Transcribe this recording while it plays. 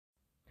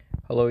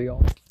Hello,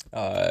 y'all.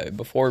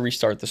 Before we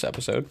start this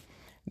episode,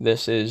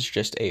 this is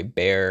just a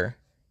bare,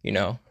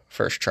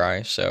 first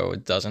try, so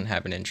it doesn't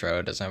have an intro,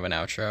 it doesn't have an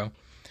outro.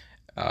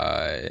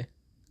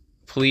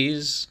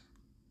 Please,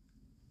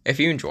 if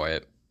you enjoy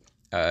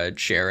it,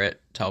 share it,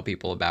 tell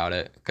people about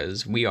it,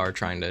 because we are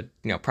trying to,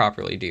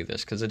 properly do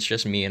this, because it's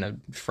just me and a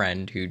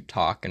friend who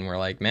talk, and we're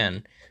like,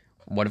 man,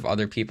 what if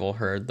other people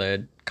heard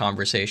the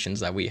conversations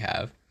that we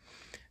have?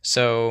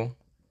 So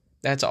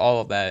that's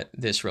all that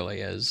this really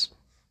is.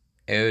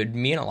 It would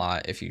mean a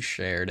lot if you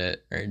shared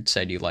it or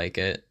said you like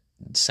it.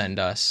 Send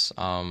us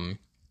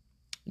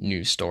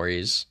news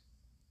stories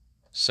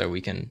so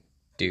we can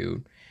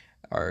do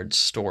our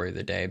story of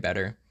the day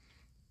better.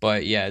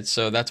 But yeah,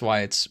 so that's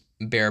why it's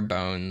bare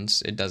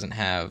bones. It doesn't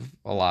have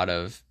a lot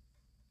of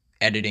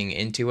editing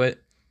into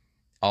it.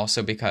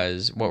 Also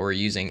because what we're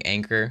using,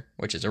 Anchor,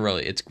 which is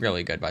it's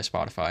really good by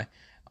Spotify.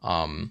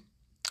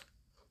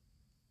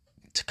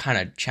 It's kind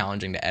of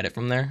challenging to edit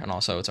from there, and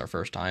also it's our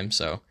first time,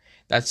 so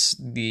that's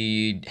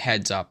the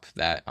heads up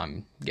that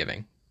I'm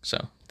giving.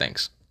 So,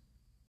 thanks.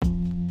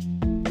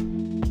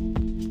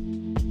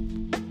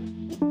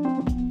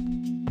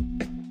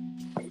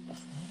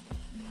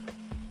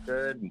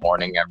 Good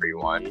morning,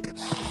 everyone.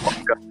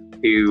 Welcome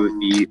to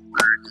the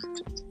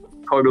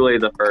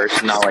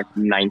first, not like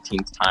the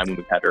 19th time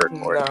we've had to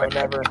record. No,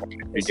 never.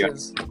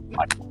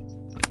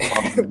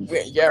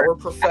 Yeah, we're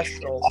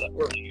professionals.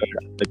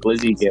 The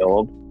Glizzy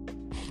Guild.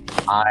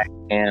 I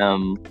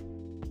am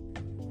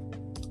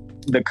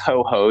the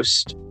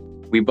co-host.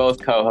 We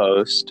both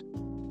co-host.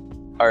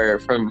 Or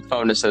from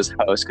phone it says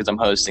host because I'm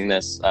hosting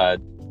this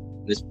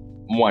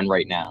one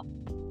right now.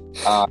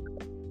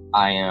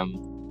 I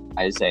am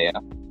Isaiah.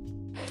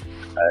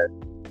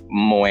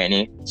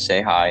 Moani,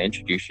 say hi,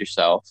 introduce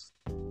yourself.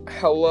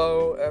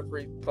 Hello,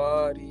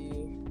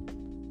 everybody.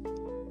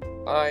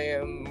 I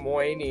am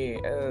Moani,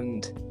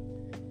 and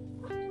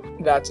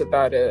that's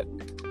about it.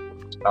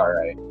 All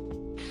right.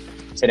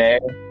 Today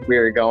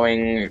we're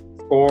going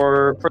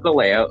for the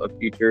layout of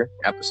future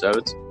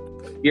episodes.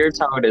 Here's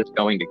how it is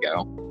going to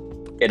go.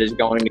 It is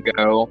going to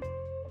go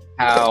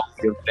how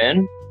we've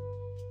been,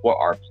 what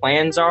our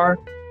plans are,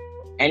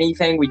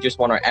 anything we just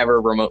want to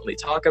ever remotely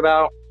talk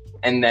about,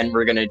 and then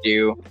we're going to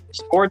do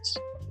sports,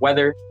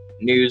 weather,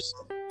 news,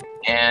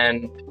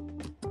 and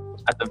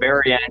at the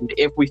very end,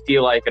 if we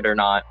feel like it or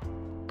not,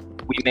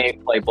 we may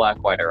play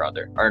Black, White, or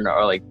Other.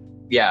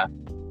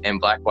 And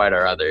Black, White,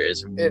 or Other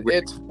is...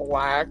 It's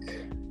Black,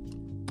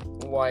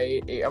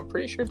 White... I'm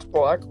pretty sure it's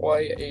Black,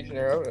 White, Asian,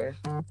 or Other.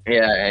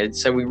 Yeah,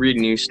 so we read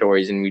news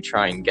stories and we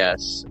try and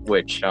guess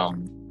which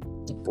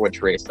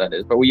race that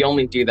is. But we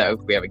only do that if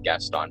we have a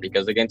guest on,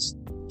 because against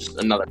just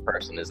another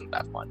person isn't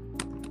that fun.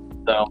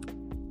 So,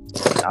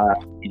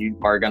 we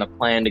are going to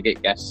plan to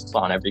get guests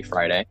on every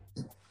Friday.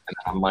 And then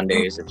on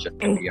Mondays, it's just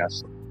going to be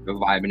us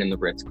vibing in the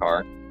Ritz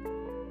car.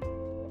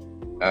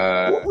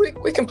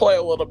 We can play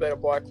a little bit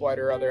of Black, White,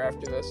 or Other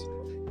after this.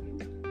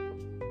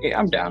 Yeah,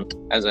 I'm down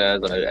as a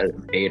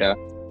beta.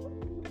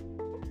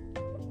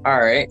 All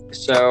right,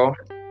 so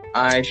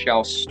I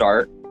shall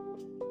start.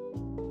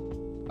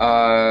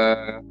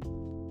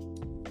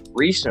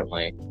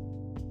 Recently,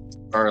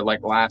 or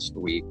like last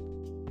week,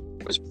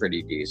 was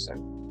pretty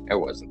decent. It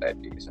wasn't that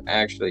decent.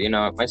 Actually,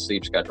 my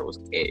sleep schedule was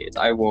AIDS.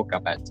 I woke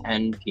up at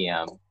 10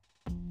 p.m.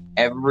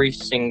 every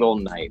single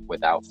night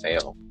without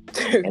fail.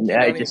 Dude, and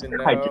I just did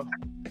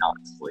not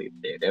sleep,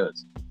 dude. It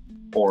was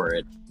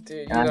horrid.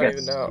 Dude, you don't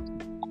even know.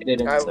 I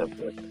didn't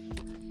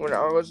when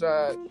I was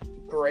at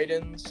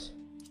Braden's,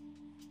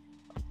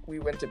 we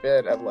went to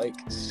bed at like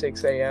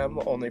 6 a.m.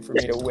 only for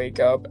me to wake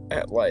up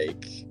at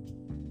like...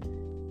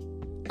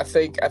 I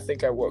think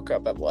I woke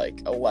up at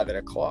like 11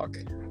 o'clock.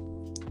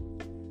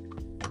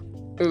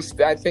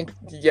 I think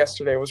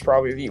yesterday was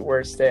probably the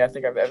worst day I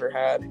think I've ever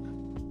had.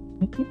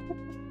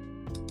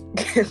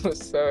 It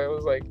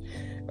was like...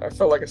 I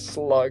felt like a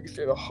slug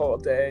through the whole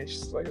day.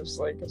 It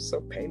was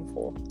so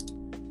painful.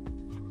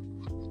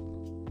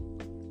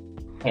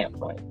 Can't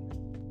play.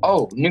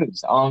 Oh,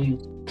 news.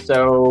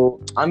 So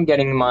I'm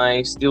getting my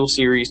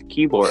SteelSeries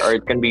keyboard, or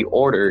it's gonna be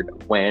ordered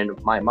when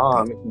my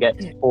mom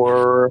gets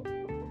for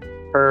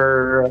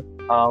her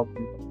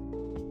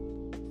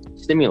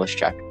stimulus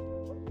check.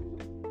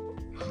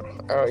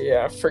 Oh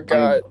yeah, I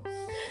forgot.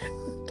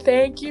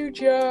 Thank you,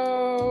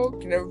 Joe.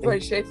 Can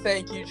everybody say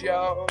thank you,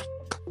 Joe?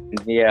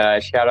 Yeah,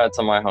 shout out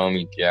to my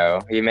homie Joe.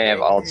 He may have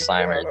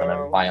Alzheimer's and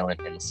a violent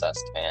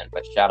incest fan,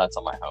 but shout out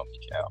to my homie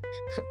Joe.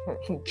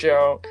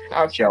 Joe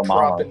out here Joe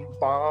dropping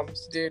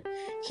bombs, dude.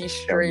 He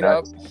straight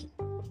up,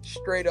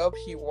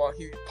 he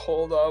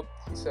pulled up.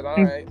 He said,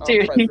 "All right,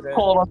 dude." He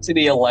pulled up to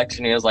the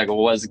election. He was like,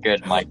 "What's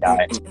good, my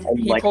guy?" And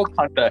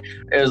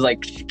it was like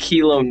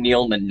Shaquille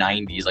O'Neal in the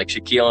 '90s, like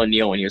Shaquille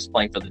O'Neal when he was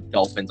playing for the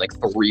Dolphins, like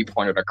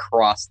 3-pointed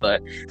across the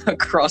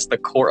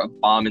court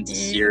of bomb into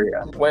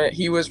Syria when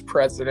he was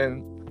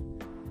president.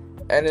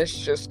 And he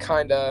just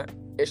kind of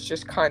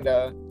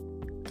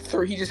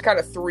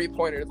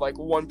 3-pointed like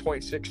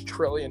 $1.6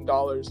 trillion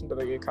into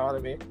the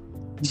economy.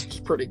 It's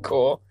pretty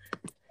cool.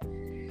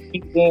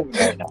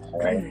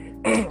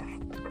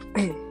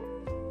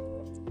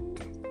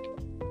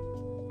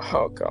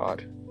 Oh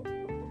God.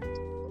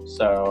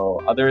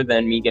 So other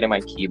than me getting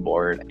my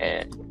keyboard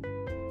and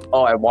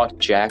I walked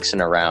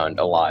Jackson around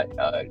a lot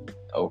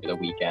over the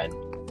weekend,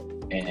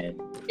 and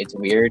it's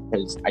weird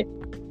because I'm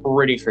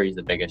pretty sure he's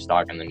the biggest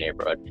dog in the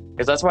neighborhood,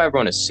 because that's why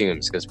everyone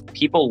assumes, because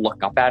people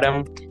look up at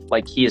him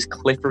like he is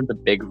Clifford the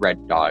Big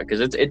Red Dog,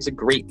 because it's a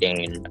Great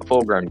Dane, a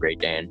full-grown Great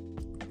Dane,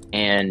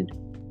 and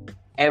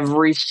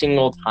every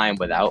single time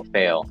without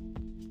fail,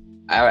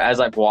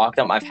 as I've walked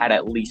him, I've had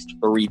at least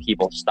 3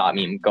 people stop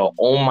me and go,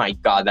 "Oh my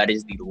God, that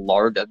is the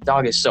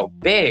dog is so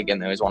big,"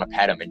 and they always want to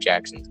pet him, and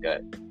Jackson's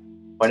good.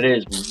 But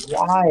it is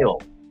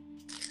wild.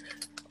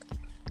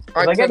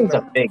 I get he's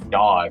a big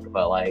dog,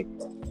 but like,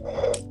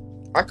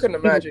 I couldn't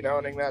imagine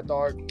owning that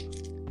dog.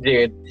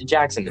 Dude,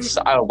 Jackson is.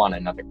 I want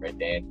another Great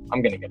Dane.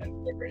 I'm gonna get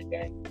another Great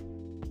Dane.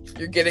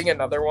 You're getting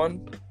another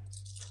one?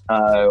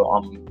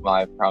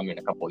 Probably in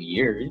a couple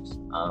years.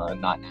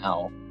 Not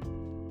now.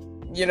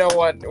 You know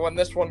what? When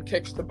this one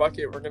kicks the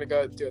bucket, we're gonna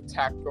go do a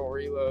tactical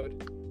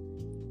reload.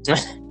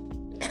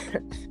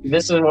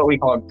 This is what we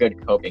call good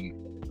coping.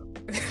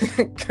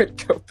 Good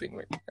coping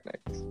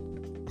mechanics.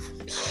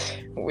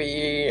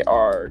 We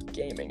are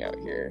gaming out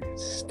here.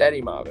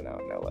 Steady mobbing out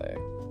in LA.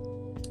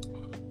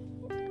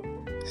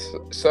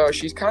 So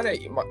she's kind of...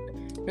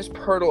 Miss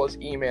Purtle is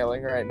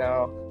emailing me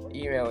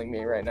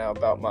right now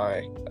about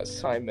my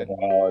assignment.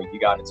 Oh, you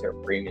got into her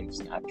premium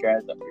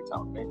Snapchat? That's what you're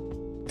telling me.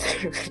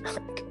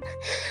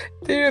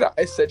 Dude,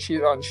 I said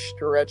she's on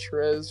stretch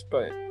res,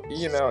 but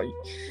you know,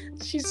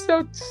 she's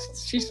so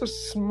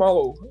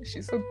small.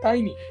 She's so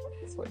tiny.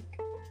 It's like,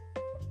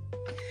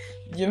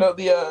 you know,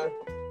 the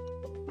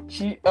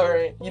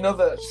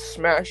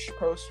Smash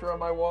poster on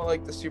my wall,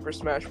 like the Super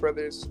Smash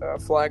Brothers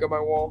flag on my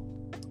wall.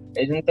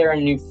 Isn't there a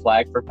new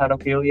flag for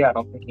pedophilia? I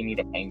don't think you need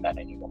to hang that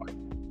anymore.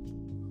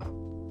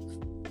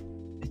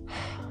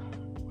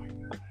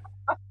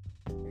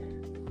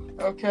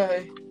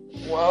 Okay,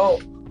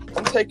 well,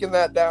 I'm taking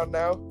that down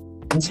now.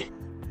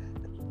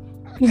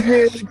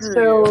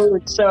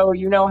 So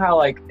you know how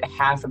like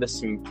half of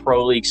the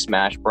Pro League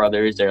Smash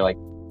Brothers, they're like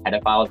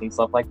pedophiles and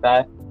stuff like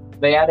that?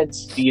 They added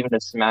Steve into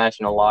Smash,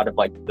 and a lot of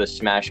like the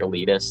Smash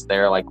elitists,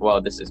 they're like,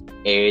 well, this is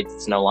AIDS,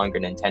 it's no longer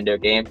a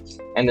Nintendo game.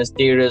 And this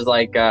dude is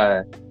like,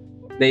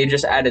 they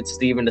just added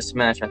Steve into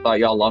Smash. I thought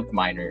y'all loved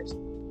minors.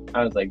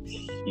 I was like,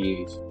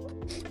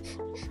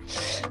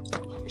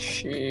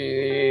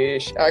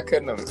 sheesh. I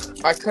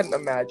couldn't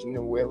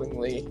imagine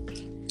willingly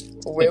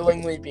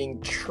being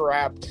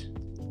trapped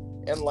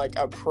in like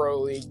a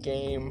Pro League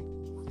game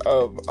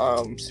of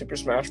Super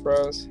Smash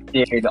Bros.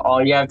 Dude,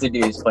 all you have to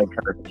do is play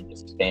Kirby and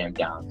just spam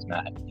down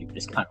Smash. You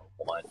just kind of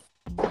won.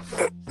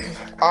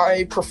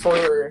 I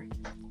prefer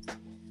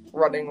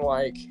running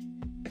like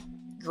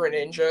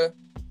Greninja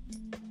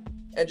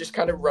and just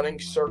kind of running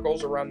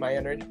circles around my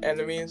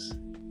enemies.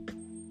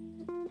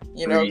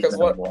 You know, because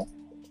what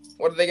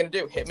are they gonna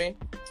do? Hit me?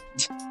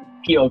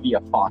 POV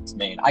a Fox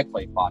main. I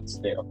play Fox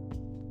too.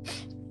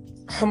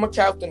 I'm a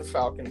Captain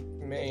Falcon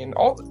main.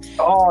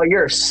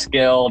 You're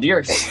skilled.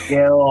 You're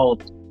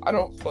skilled. I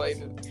don't play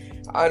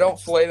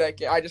that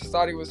game. I just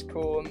thought he was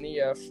cool in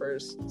the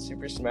first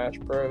Super Smash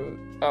Bros.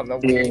 On the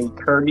Wii.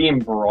 Kirby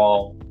and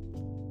Brawl.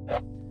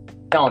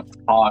 Don't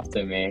talk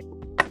to me.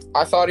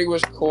 I thought he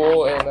was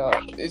cool,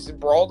 and is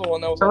Brawl the one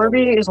that was...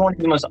 Kirby is one of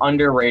the most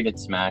underrated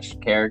Smash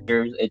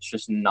characters. It's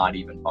just not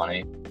even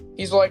funny.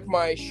 He's like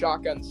my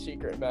shotgun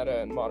secret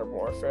meta in Modern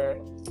Warfare.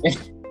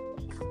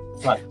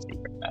 Not a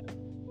secret meta.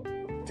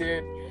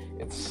 Dude,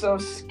 it's so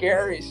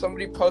scary.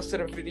 Somebody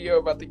posted a video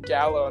about the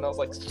Gallo, and I was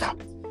like, stop.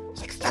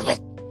 Stop it.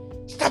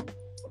 Stop.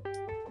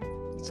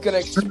 It's gonna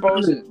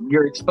expose it.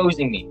 You're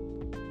exposing me.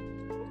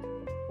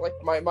 Like,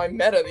 my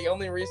meta, the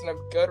only reason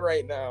I'm good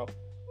right now.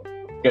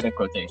 Good in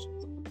quotations.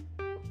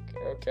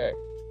 Okay.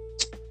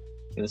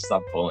 I'm gonna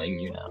stop bullying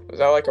you now. Was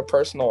that like a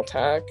personal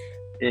attack?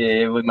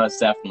 It most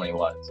definitely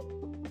was.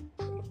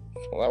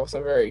 Well, that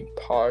wasn't very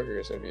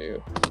poggers of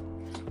you.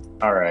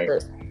 Alright.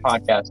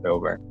 Podcast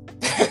over.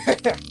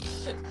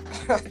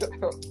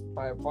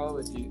 My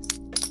apologies.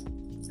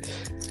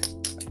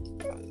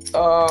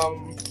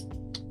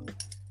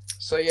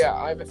 So yeah,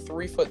 I have a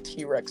 3-foot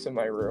T-Rex in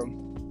my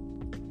room.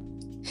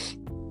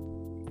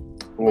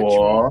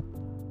 Cool.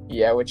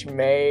 Which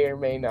may or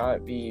may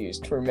not be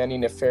used for many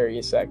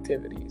nefarious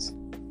activities.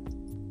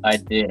 I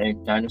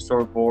did.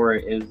 Dinosaur Boar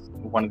is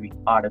one of the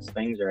hottest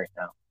things right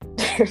now.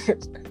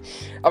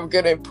 I'm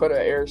gonna put an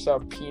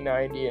airsoft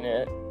P90 in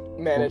it.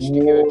 Managed to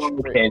get a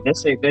okay,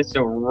 this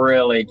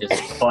really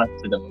just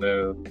busted a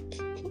move.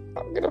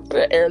 I'm gonna put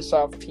an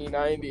airsoft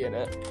P90 in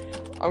it.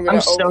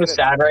 I'm so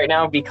sad right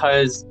now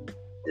because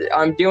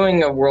I'm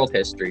doing a world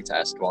history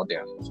test while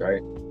doing this,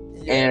 right?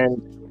 Yeah.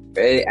 And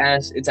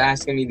it's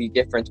asking me the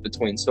difference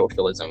between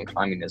socialism and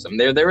communism.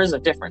 There is a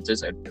difference.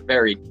 There's a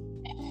very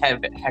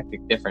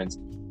hectic difference.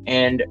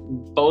 And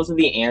both of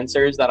the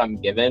answers that I'm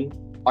given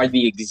are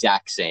the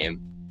exact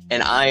same.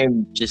 And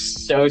I'm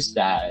just so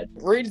sad.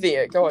 Go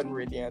ahead and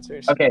read the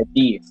answers. Okay,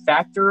 the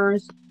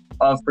factors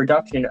of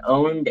production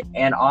owned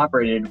and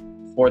operated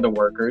for the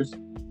workers,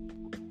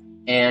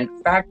 and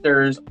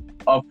factors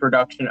of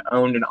production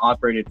owned and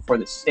operated for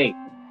the state,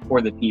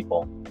 for the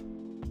people.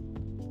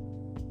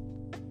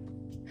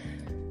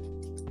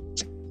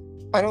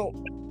 I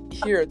don't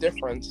hear a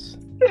difference.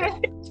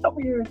 So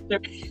weird.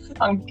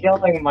 I'm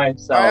killing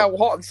myself.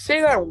 All right,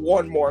 say that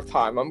one more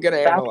time. I'm gonna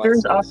analyze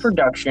Factors this. of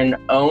production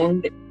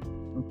owned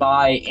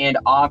by and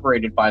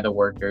operated by the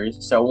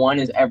workers. So one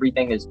is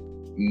everything is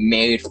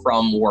made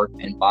from work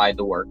and by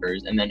the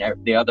workers, and then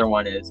the other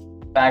one is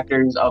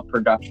factors of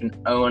production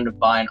owned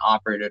by and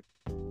operated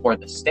for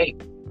the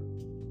state,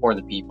 for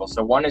the people.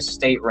 So one is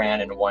state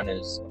ran and one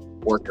is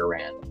worker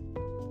ran.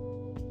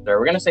 So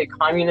we're gonna say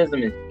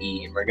communism is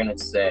E, and we're gonna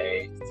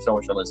say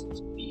socialism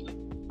is B.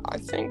 I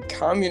think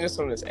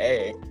communism is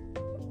A.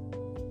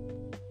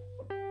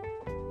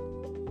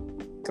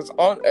 Because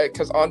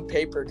on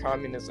paper,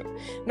 communism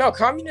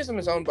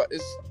is owned, but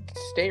is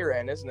state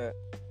ran, isn't it?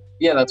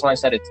 Yeah, that's why I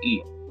said it's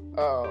E.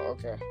 Oh,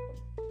 okay.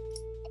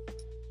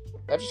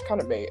 That just kind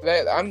of made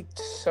that. I'm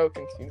so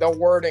confused. The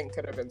wording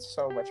could have been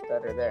so much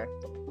better there.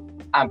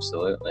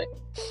 Absolutely.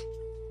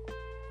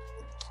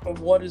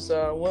 What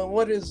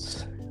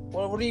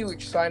are you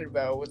excited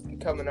about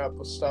with coming up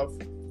with stuff?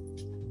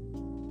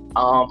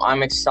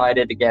 I'm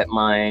excited to get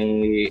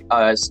my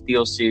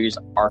SteelSeries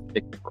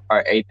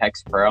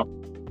Apex Pro.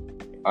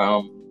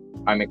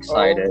 I'm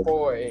excited. Oh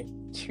boy,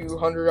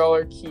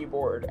 $200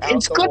 keyboard.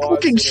 It's good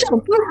looking. Shut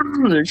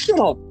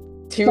up.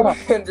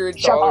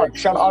 $200.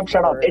 Shut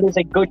up. It is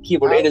a good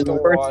keyboard. It is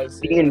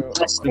worth the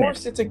investment. Of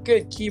course, it's a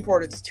good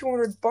keyboard. It's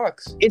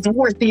 $200. It's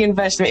worth the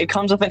investment. It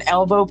comes with an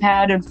elbow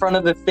pad in front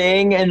of the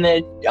thing, and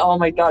then oh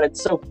my god,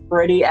 it's so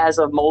pretty as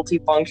a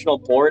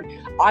multifunctional board.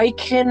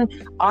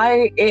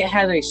 It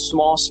has a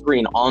small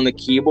screen on the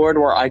keyboard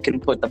where I can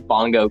put the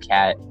Bongo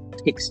Cat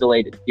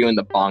pixelated doing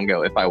the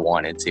bongo if I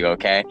wanted to.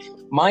 Okay,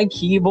 my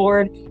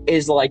keyboard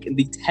is like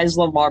the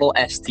Tesla Model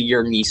S to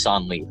your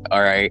Nissan Leaf.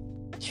 All right.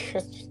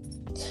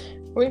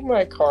 Leave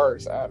my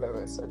cars out of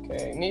this,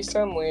 okay?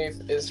 Nissan Leaf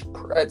it's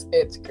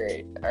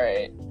great,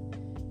 alright?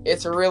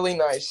 It's really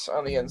nice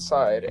on the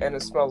inside, and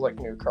it smells like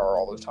new car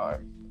all the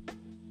time.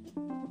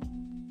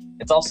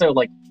 It's also,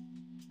 like,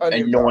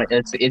 annoying.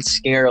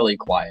 It's scarily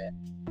quiet.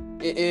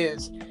 It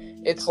is.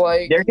 It's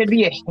like... There could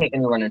be a hit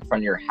and run in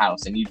front of your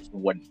house, and you just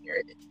wouldn't hear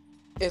it.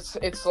 It's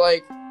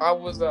like,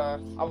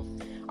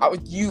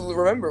 you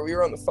remember, we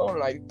were on the phone,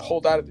 and I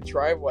pulled out of the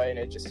driveway, and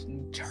it just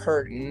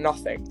heard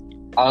nothing.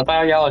 I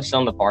thought y'all was still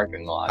in the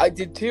parking lot. I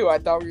did too. I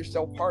thought we were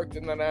still parked,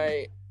 and then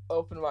I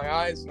opened my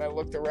eyes and I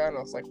looked around and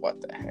I was like,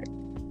 what the heck?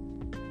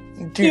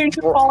 Dude,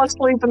 you fall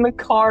asleep in the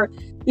car.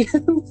 You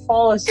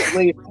fall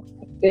asleep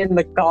in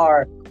the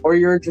car, or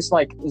you're just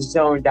like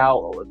zoned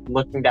out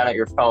looking down at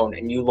your phone,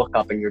 and you look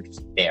up and you're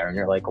just there, and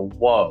you're like,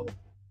 whoa.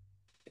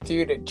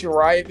 Dude,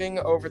 driving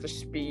over the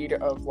speed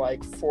of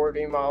like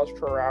 40 miles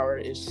per hour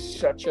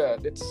is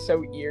it's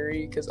so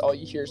eerie because all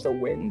you hear is the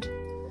wind.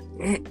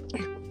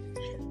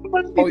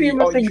 Must be the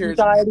most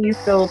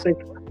anxiety-filled thing.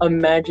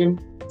 Imagine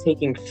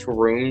taking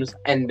shrooms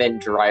and then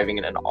driving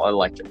in an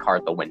all-electric car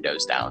with the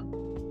windows down.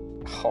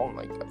 Oh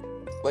my god.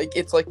 Like,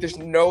 it's like there's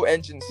no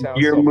engine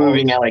sound. You're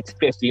moving at like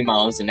 50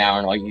 miles an hour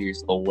and all you hear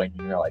is the wind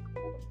and you're like...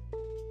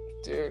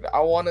 Dude, I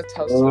want a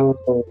Tesla.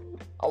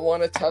 I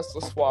want a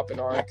Tesla swap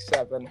in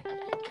RX-7.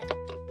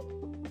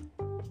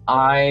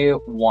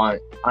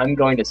 I'm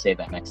going to say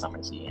that next time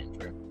I see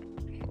Andrew.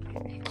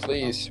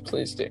 Please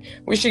do.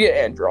 We should get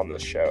Andrew on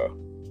this show.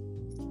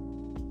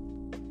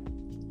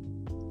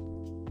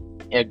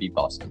 It'd be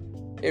awesome.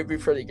 It'd be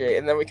pretty great,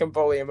 and then we can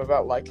bully him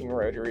about liking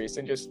rotaries,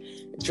 and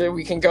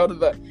we can go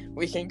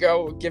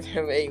give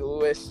him a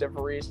list of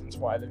reasons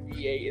why the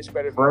V8 is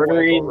better than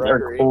rotaries. The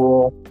rotary. Are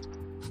cool,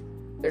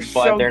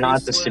 but they're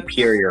not the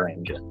superior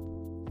engine,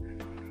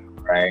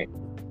 right?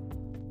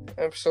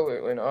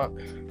 Absolutely not.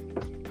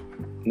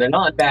 They're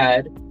not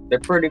bad. They're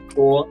pretty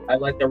cool. I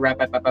like the rap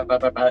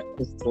because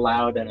it's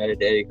loud and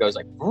it goes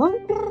like.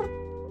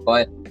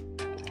 But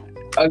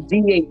a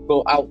V8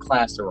 will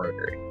outclass the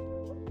rotary.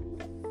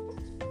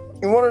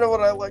 You want to know what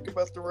I like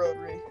about the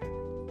rotary?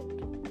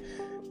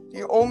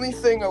 The only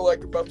thing I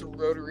like about the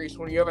rotary is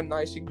when you have a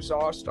nice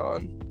exhaust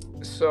on.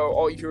 So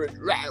all you hear is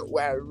wow,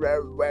 wow,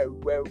 wow, wow,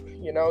 wow.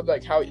 You know,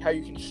 like how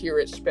you can hear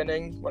it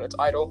spinning when it's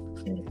idle.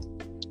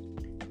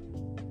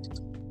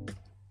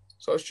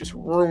 So it's just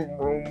vroom,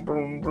 vroom,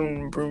 vroom,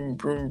 vroom, vroom,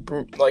 vroom,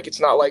 vroom. Like it's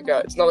not like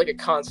a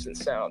constant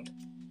sound.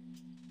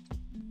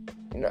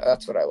 You know,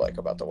 that's what I like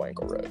about the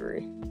Wankel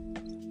rotary.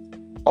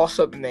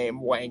 Also the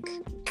name Wank.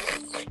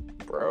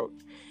 Bro.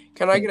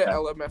 Can I get an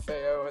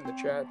LMFAO in the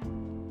chat?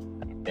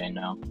 Okay,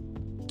 no.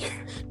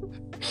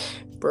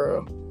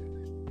 Bro,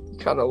 you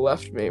kind of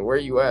left me. Where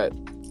you at?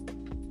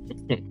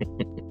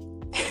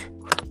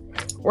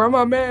 Where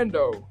my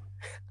Mando?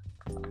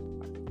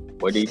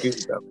 What do you do,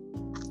 though?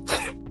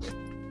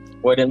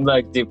 Wooden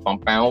legs do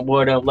bump down.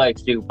 Wooden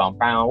legs do bump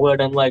down.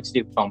 Wooden legs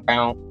do bump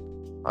down.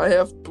 I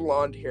have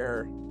blonde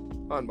hair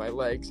on my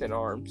legs and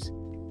arms.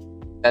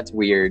 That's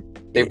weird.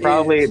 They're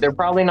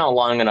probably not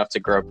long enough to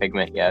grow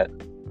pigment yet.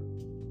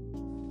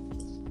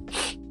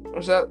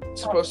 Was that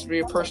supposed to be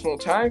a personal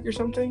tag or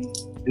something?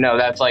 No,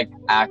 that's like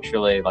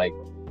actually like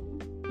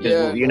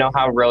Because you know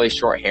how really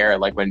short hair,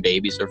 like when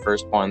babies are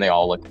first born, they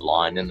all look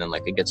blonde, and then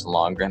like it gets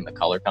longer and the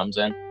color comes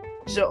in.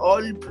 So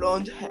all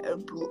blonde hair,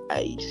 blue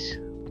eyes.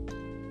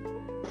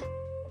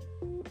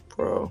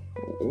 Bro,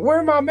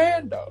 where my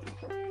man though?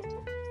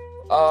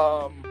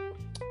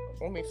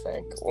 Let me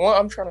think. Well,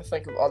 I'm trying to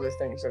think of other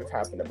things that have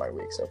happened in my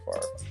week so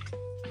far.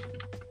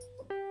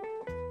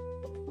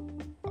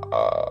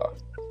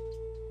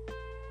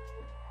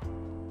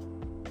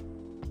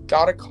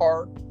 Got a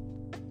car.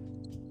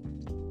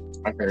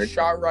 I heard.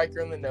 Shot Riker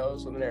in the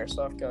nose with an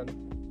airsoft gun.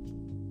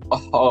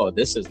 Oh,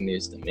 this is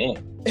news to me.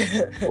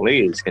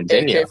 Please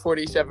continue.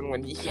 AK-47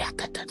 when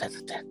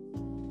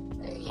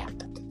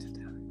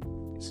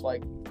it's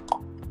like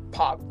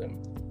popped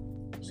him.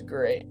 It was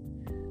great.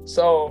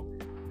 So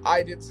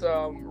I did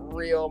some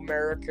real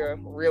America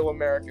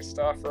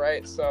stuff,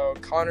 right? So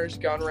Connor's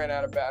gun ran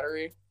out of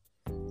battery.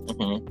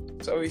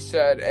 Mm-hmm. So he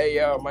said, "Hey,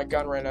 yo, my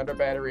gun ran out of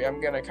battery.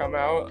 I'm gonna come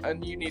out,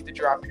 and you need to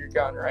drop your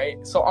gun, right?"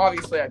 So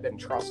obviously I didn't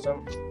trust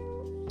him.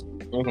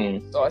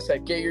 Mm-hmm. So I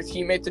said, "Get your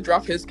teammate to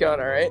drop his gun,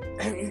 all right?"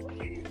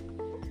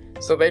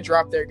 So they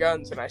dropped their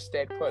guns, and I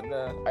stayed put in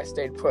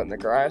the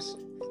grass.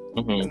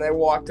 Mm-hmm. And they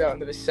walked out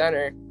into the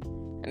center,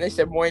 and they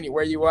said, "Moini,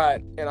 where you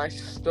at?" And I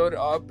stood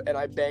up, and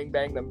I banged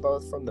them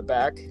both from the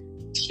back.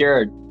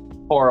 Sure,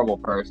 horrible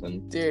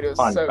person. Dude, it was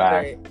Fun so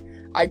fact. great.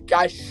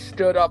 I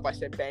stood up, I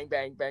said bang,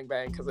 bang, bang,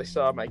 bang, because they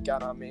still had my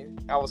gun on me.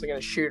 I wasn't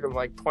going to shoot him,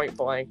 like, point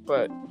blank,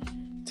 but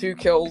 2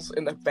 kills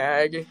in the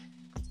bag.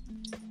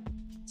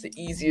 It's the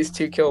easiest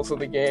 2 kills of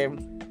the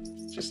game.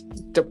 Just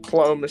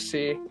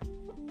diplomacy.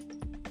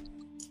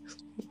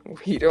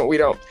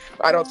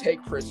 I don't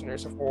take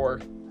prisoners of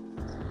war.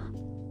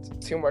 It's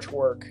too much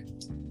work.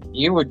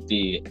 You would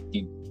be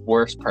the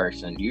worst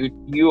person.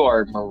 You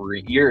are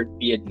you're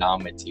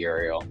Vietnam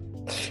material.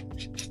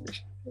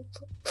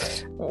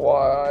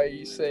 Why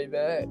you say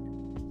that?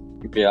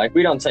 You'd be like,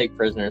 we don't take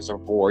prisoners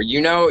of war.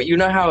 You know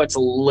how it's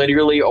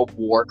literally a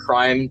war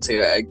crime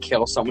to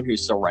kill someone who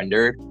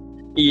surrendered?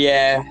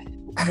 Yeah.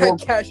 I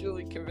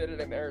casually committed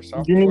an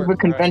airsoft Geneva war crime.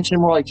 Convention,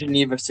 more like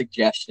Geneva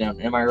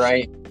Suggestion. Am I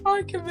right?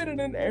 I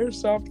committed an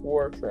airsoft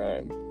war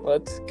crime.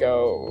 Let's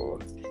go.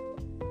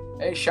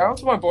 Hey, shout out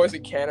to my boys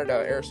in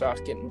Canada.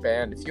 Airsoft's getting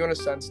banned. If you want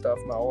to send stuff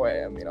my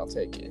way, I mean, I'll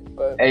take it.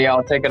 But Hey,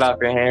 I'll take it off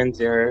your hands,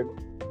 you heard?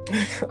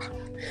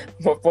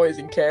 my boys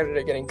in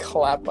Canada getting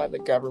clapped by the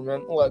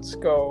government. Let's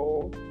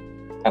go.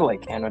 I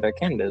like Canada.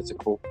 Canada is a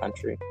cool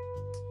country.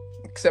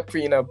 Except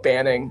for,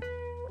 banning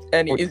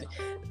banning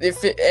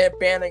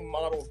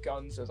model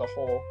guns as a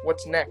whole.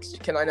 What's next?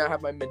 Can I not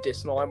have my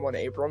medicinal M1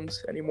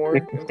 Abrams anymore?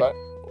 You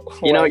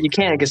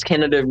can't because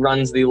Canada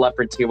runs the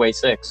Leopard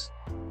 2A6.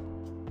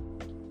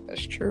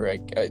 That's true.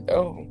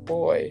 Oh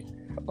boy.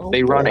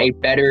 They run a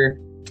better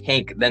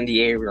tank than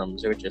the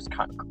Abrams, which is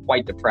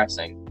quite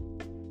depressing.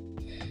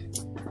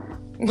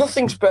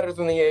 Nothing's better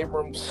than the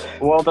Abrams.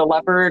 Well, the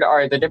Leopard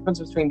the difference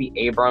between the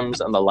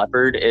Abrams and the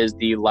Leopard is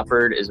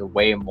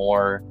way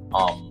more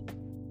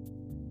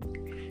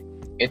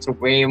it's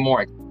way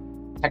more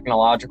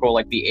technological.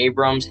 Like the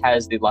Abrams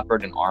has the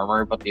Leopard in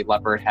armor, but the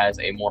Leopard has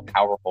a more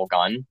powerful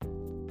gun,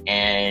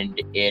 and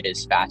it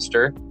is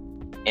faster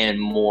and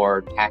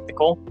more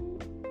tactical.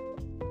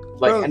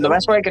 And the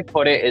best way I could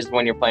put it is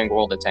when you're playing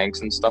World of Tanks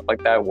and stuff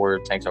like that, where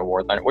tanks are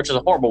war thunder, which is a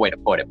horrible way to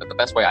put it, but the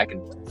best way I can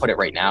put it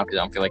right now, because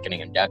I don't feel like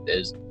getting in depth,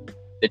 is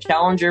the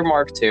Challenger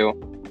Mark II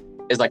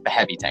is like the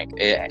heavy tank.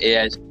 It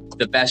has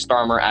the best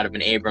armor out of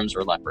an Abrams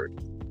or Leopard.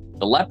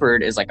 The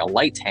Leopard is like a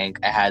light tank.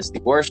 It has the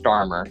worst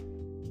armor,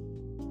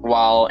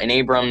 while an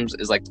Abrams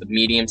is like the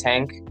medium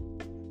tank,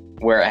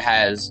 where it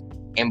has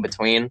in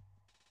between,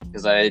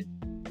 because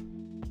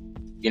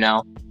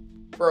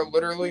Bro,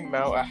 literally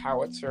mount a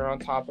howitzer on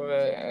top of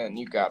it, and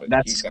you got it.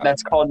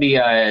 That's called the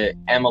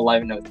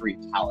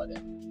M1103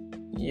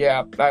 Paladin.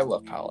 Yeah, I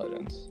love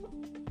Paladins.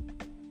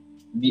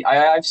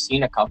 I've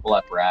seen a couple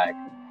at Bragg.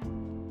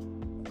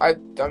 I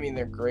mean,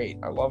 they're great.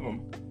 I love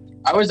them.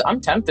 I'm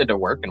tempted to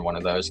work in one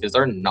of those because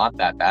they're not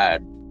that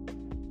bad.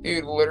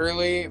 Dude,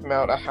 literally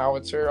mount a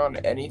howitzer on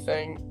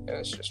anything, and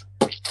it's just.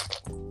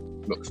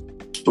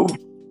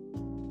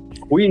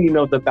 We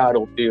know the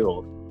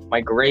battlefield. My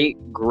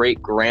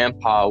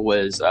great-great-grandpa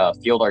was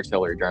field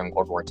artillery during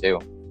World War II.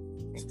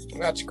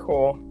 That's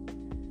cool.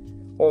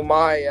 Well,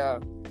 my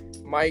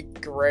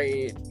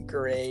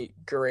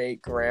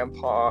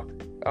great-great-great-grandpa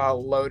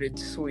loaded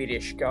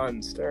Swedish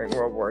guns during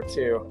World War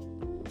II.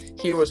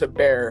 He was a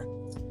bear.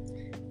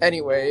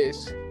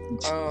 Anyways,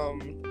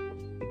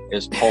 It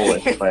was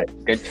Polish, but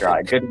good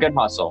try. Good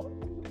hustle.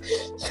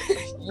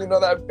 You know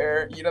that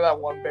bear? You know that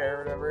one bear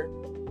or whatever?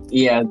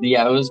 Yeah,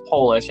 it was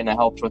Polish, and it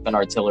helped with an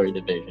artillery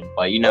division.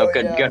 But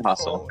good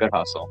hustle, Poland. good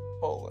hustle.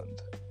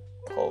 Poland.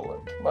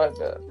 My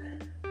bad.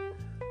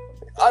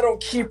 I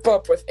don't keep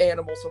up with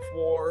animals of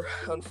war,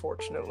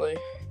 unfortunately.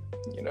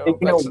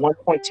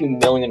 1.2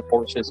 million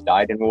horses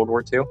died in World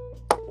War II.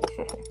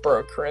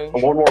 Bro, cringe.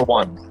 World War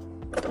One.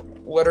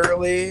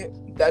 Literally,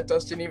 that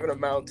doesn't even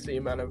amount to the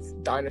amount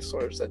of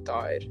dinosaurs that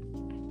died.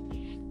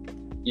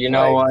 You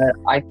know what?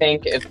 I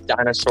think if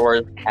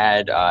dinosaurs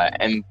had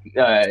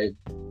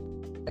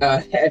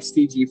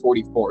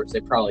STG-44s.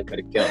 They probably could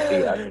have killed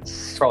the.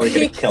 Probably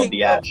could have killed the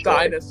Speaking of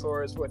asteroid.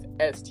 dinosaurs with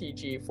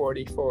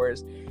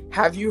STG-44s,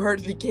 have you heard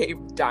of the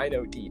game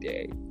Dino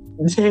D-Day?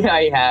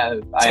 I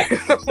have. I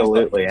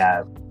absolutely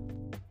have.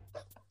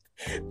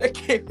 That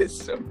game is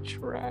so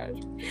trash.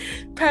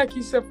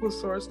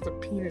 Pachycephalosaurus with a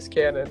penis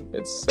cannon.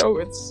 It's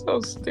so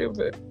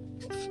stupid.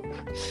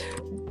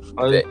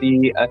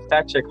 The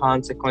effects or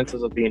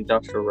consequences of the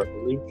Industrial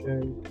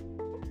Revolution.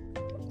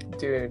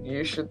 Dude,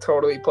 you should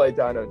totally play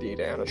Dino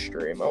D-Day on a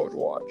stream. I would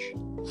watch.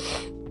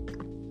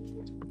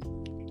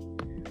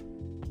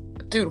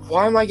 Dude,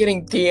 why am I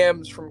getting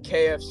DMs from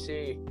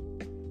KFC?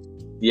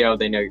 Yo,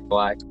 they know you're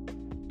black.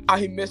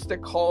 I missed a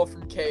call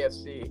from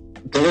KFC.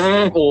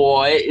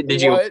 What?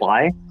 Did you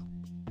apply?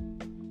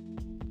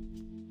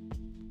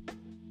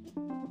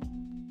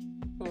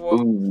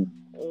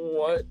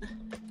 What?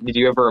 Did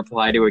you ever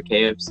apply to a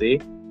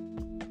KFC?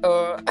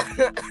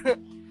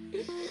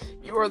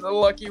 You are the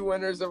lucky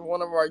winners of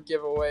one of our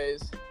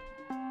giveaways.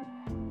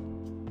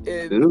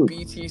 In the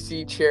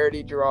BTC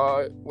charity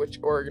draw, which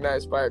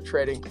organized by our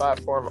trading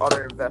platform,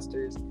 other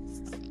investors.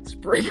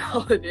 Spring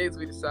holidays,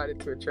 we decided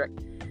to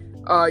attract.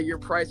 Your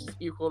price is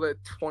equal to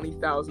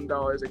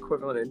 $20,000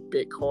 equivalent in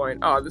Bitcoin.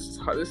 Oh, this is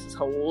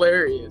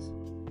hilarious.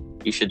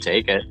 You should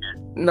take it.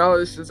 No,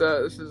 this is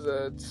a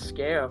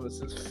scam.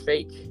 This is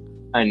fake.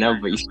 I know,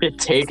 but you should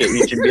take it.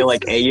 You should be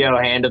like, "Hey, yo,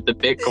 hand up the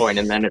Bitcoin,"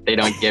 and then if they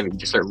don't give it, you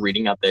just start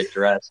reading out the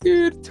address.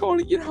 Dude,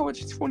 Tony, you know how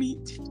much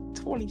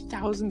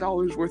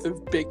 $20,000 worth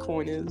of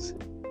Bitcoin is?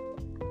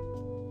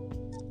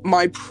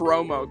 My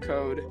promo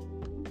code.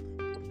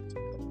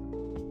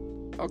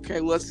 Okay,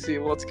 let's see.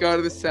 Let's go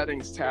to the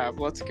settings tab.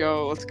 Let's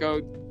go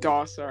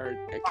DOS our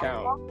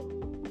account.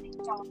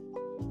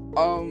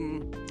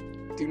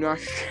 Do not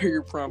share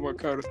your promo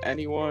code with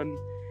anyone.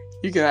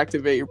 You can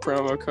activate your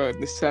promo code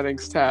in the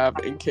settings tab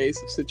in case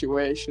of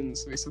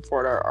situations. We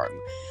support our art.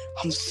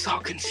 I'm so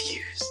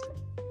confused.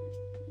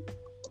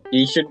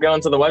 You should go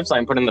into the website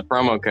and put in the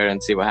promo code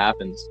and see what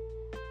happens.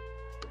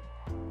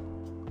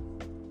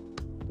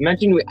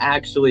 Imagine we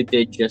actually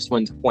did just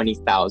win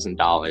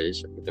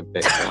 $20,000 with the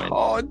Bitcoin.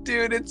 Oh,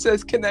 dude, it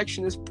says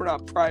connection is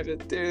not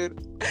private, dude.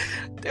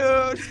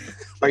 Dude.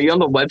 Are you on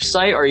the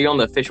website or are you on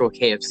the official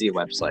KFC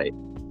website?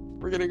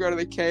 We're gonna go to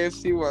the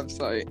KFC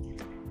website.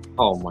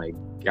 Oh my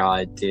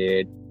god,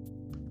 dude.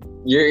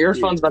 Your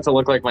phone's about to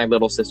look like my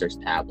little sister's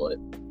tablet.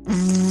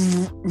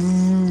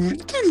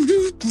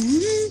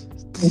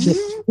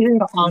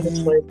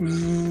 Honestly.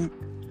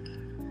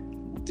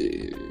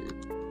 Dude.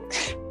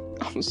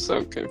 I'm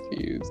so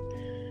confused.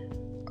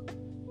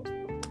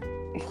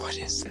 What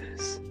is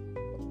this?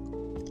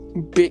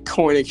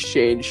 Bitcoin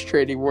exchange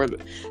trading worth.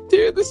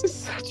 Dude, this is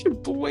such a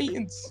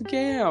blatant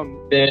scam.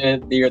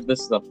 Dude, this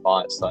is a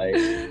bot site.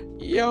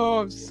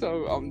 Yo,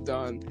 I'm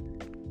done.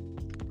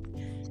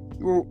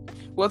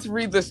 Let's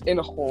read this in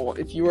whole.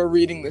 If you are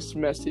reading this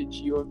message,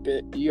 you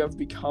have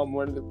become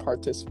one of the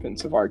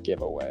participants of our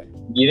giveaway.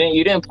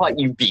 You didn't plot.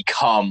 You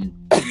become.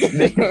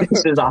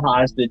 This is a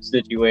hostage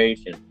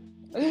situation.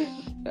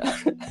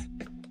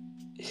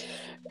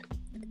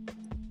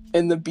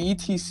 In the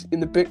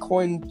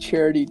Bitcoin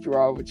charity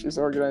draw, which is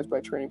organized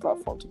by Trading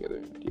Platform Together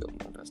Deal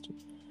Investor,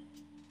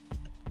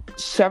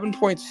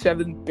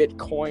 7.7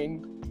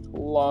 Bitcoin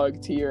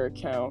logged to your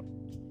account.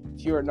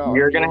 If you are not,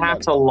 you're gonna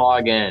have to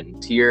log in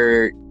to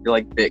your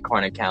like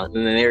Bitcoin account,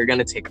 and then they're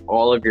gonna take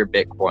all of your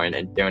Bitcoin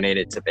and donate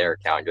it to their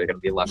account. You're gonna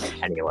be left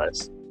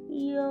penniless.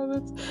 Yeah,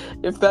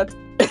 that's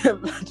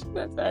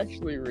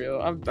actually real.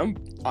 I'm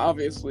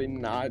obviously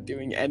not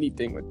doing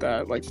anything with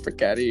that, like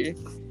spaghetti.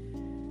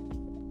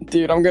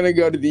 Dude, I'm gonna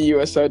go to the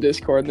USO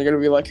Discord and they're gonna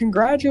be like,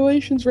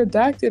 "Congratulations,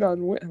 redacted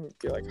on win." I'm gonna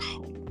be like,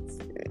 "Oh my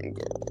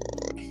god!"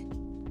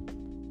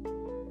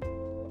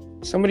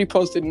 Somebody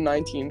posted a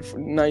 $19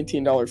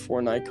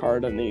 Fortnite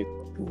card on the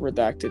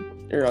redacted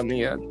or on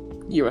the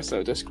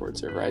USO Discord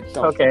server. Right?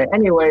 Okay.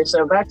 Anyway,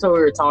 so back to what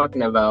we were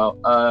talking about.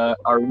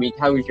 Our week.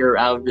 How's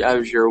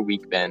your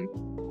week been?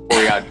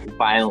 We got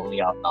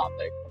violently off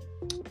topic.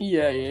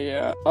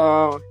 Yeah.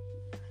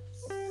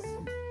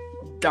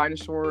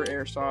 Dinosaur,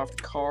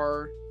 airsoft,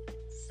 car,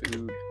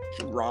 food,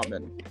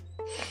 ramen.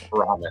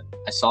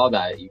 I saw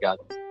that you got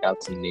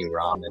some new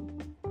ramen.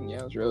 Yeah,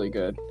 it was really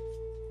good.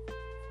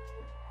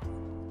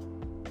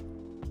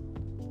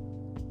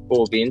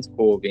 Cool beans.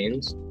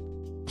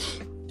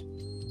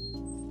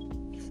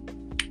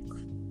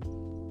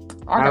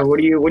 What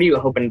are you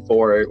hoping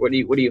for? What are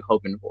you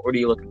hoping for? What are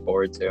you looking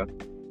forward to?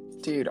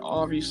 Dude,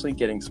 obviously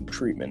getting some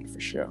treatment for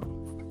sure.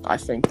 I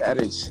think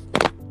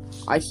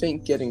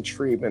getting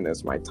treatment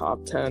is my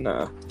top 10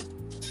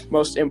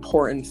 most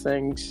important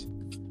things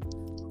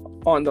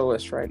on the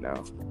list right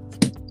now.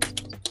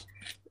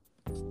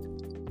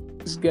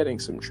 Is getting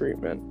some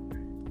treatment.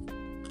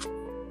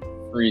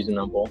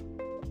 Reasonable.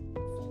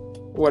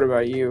 What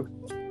about you?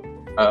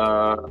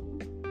 I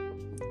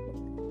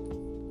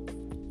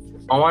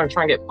want to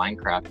try and get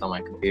Minecraft on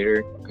my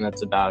computer, and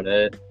that's about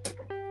it.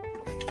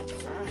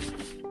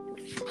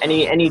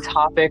 Any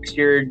topics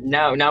you're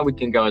now we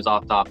can go as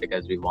off topic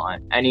as we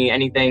want. Any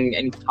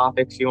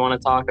topics you want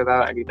to talk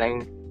about?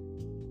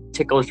 Anything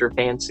tickles your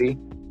fancy?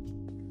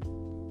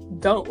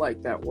 Don't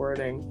like that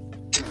wording.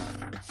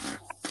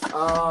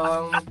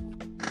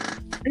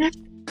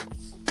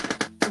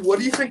 What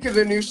do you think of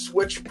the new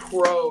Switch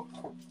Pro?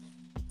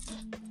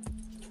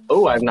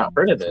 Oh, I've not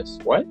heard of this.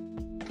 What?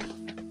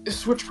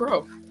 Switch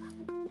Pro.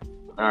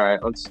 All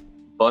right, let's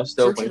bust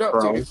Search open it up,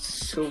 Chrome. dude. It's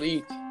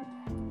sleek.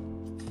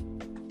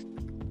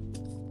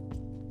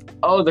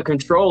 Oh, the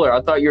controller.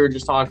 I thought you were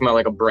just talking about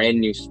like a brand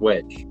new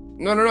Switch.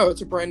 No.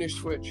 It's a brand new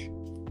Switch.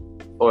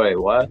 Wait,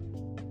 what?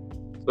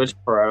 Switch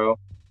Pro.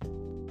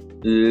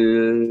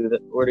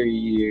 What are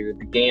you?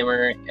 The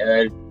gamer?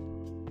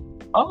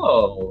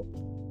 Oh,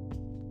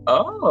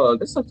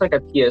 this looks like a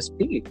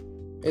PSP.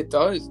 It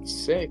does. It's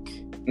sick.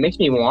 It makes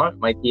me want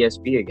my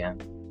PSP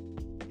again.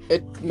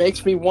 It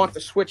makes me want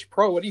the Switch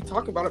Pro. What are you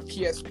talking about, a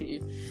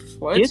PSP?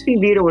 What?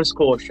 PSP Vita was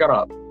cool. Shut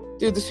up.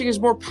 Dude, this thing is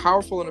more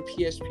powerful than a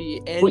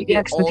PSP. And Wait,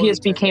 yeah, 'cause the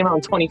PSP came out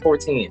in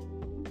 2014.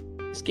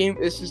 This thing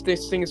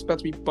is about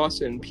to be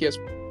busting.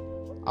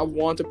 I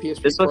want a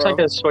PSP This looks Pro.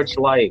 like a Switch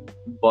Lite,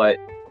 but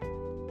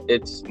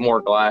it's more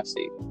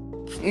glassy.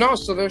 No,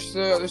 so there's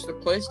the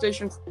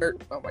PlayStation.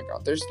 Oh my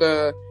God, there's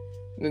the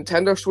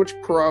Nintendo Switch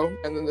Pro,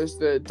 and then there's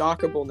the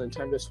dockable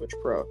Nintendo Switch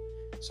Pro.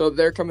 So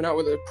they're coming out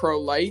with a Pro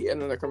Lite,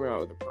 and then they're coming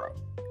out with a Pro.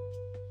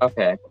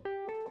 Okay.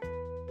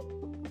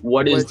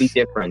 What is the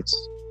difference?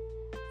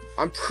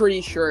 I'm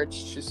pretty sure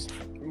it's just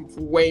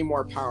way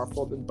more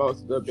powerful than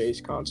both of the base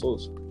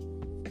consoles,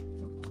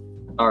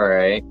 All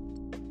right.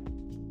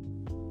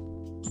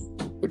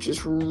 which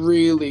is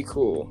really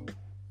cool.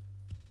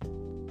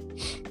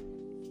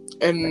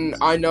 And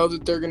I know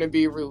that they're going to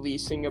be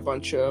releasing a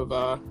bunch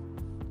of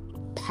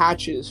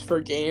patches for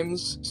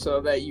games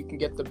so that you can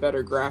get the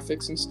better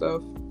graphics and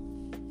stuff.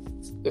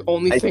 The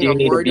only thing I'm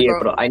worried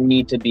about... I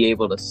need to be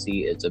able to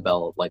see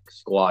Isabelle like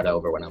squat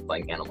over when I'm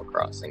playing Animal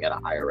Crossing at a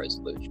higher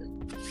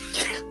resolution.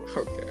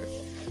 Okay.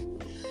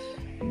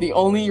 The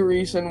only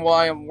reason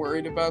why I'm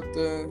worried about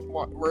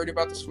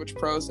the Switch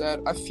Pro is that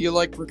I feel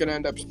like we're gonna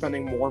end up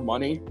spending more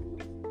money.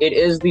 It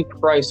is the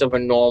price of a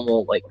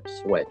normal like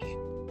Switch.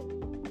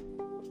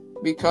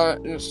 Because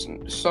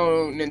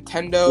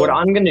Nintendo. What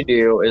I'm gonna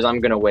do is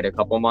I'm gonna wait a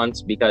couple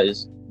months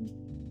because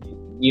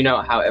you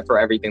know how for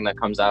everything that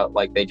comes out,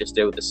 like they just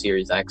did with the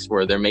Series X,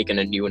 where they're making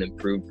a new and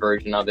improved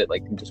version of it.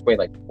 Like, just wait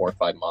like 4 or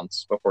 5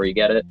 months before you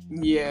get it.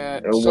 Yeah.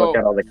 It'll work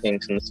out all the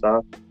kinks and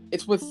stuff.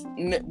 It's with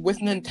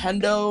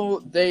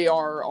Nintendo. They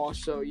are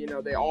also,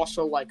 they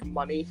also like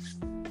money.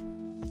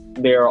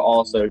 They're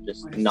also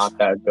just not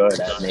that good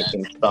at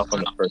making stuff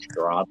when it first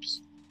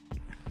drops.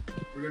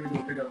 We're gonna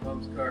go pick up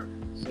Mom's car,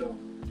 so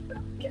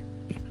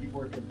keep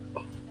working.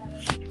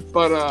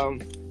 But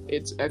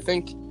I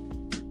think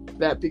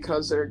that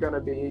because they're gonna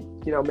be,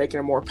 making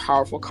a more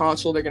powerful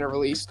console, they're gonna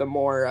release the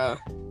more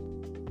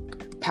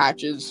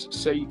patches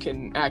so you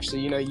can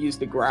actually, use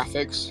the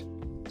graphics.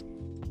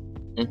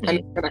 Mm-hmm. And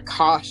it's gonna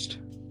cost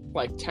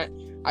like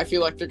 10. I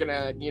feel like they're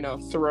gonna,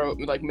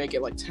 make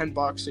it like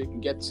 $10 so you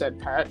can get said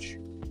patch.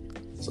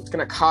 So it's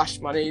gonna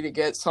cost money to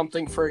get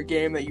something for a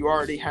game that you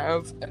already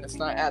have, and it's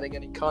not adding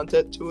any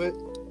content to it.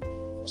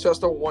 So that's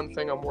the one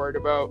thing I'm worried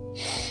about.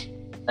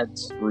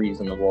 That's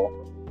reasonable.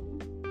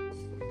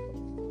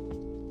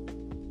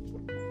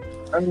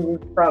 I'm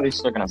probably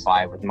still gonna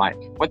buy it with my.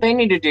 What they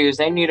need to do is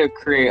they need to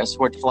create a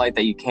Switch Lite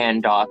that you can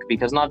dock,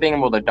 because not being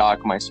able to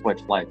dock my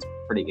Switch Lite's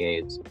pretty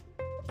AIDS.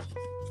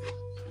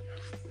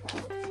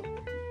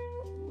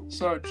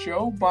 So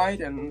Joe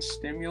Biden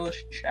stimulus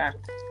check.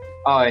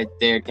 Oh, I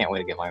can't wait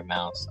to get my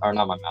mouse. Or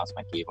not my mouse,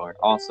 my keyboard.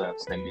 Also,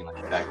 stimulus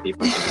check.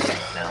 People are getting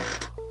it now.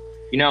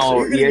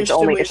 So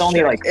it's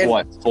only like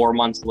what, 4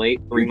 months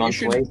late, 3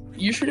 months late.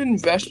 You should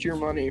invest your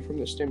money from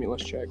the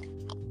stimulus check.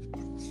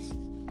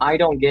 I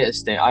don't get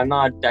I'm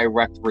not a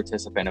direct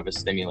participant of a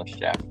stimulus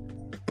check.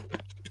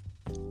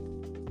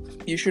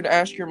 You should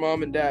ask your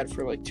mom and dad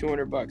for like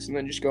 $200 and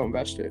then just go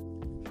invest it.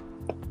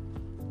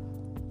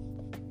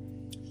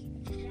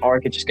 Or I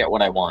could just get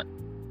what I want.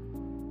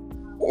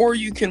 Or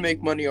you can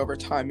make money over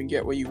time and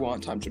get what you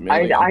want times a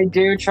million. I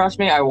do, trust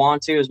me, I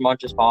want to as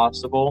much as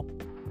possible,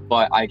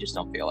 but I just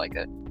don't feel like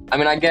it. I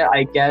mean, I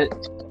get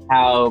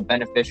how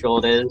beneficial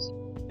it is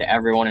to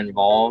everyone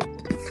involved,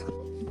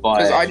 but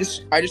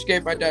because I just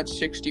gave my dad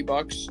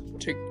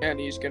 $60 and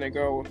he's gonna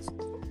go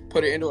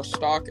put it into a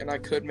stock, and I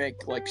could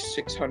make like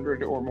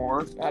 600 or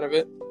more out of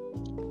it.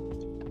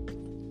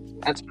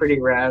 That's pretty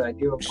rad. I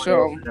do.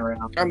 So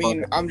I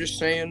mean, I'm just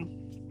saying,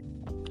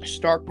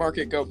 stock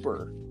market go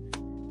burr.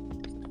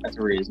 That's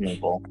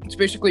reasonable. It's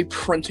basically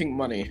printing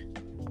money.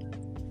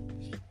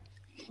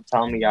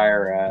 Tell me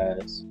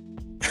IRS.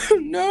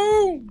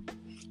 No!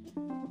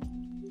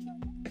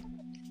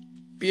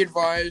 Be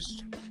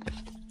advised,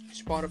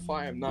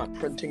 Spotify, I'm not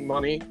printing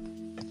money.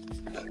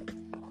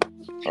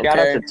 Shout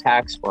out to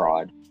tax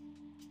fraud.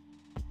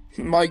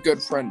 My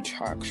good friend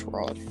tax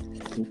fraud.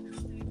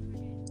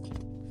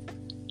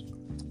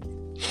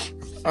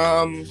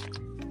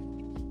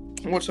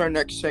 What's our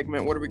next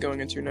segment? What are we going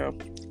into now?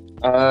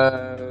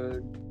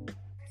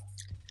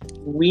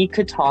 We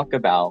could talk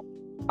about.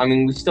 I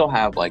mean, we still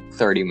have like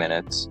 30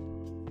 minutes.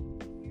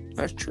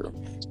 That's true.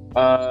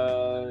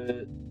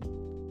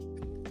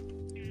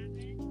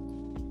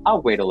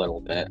 I'll wait a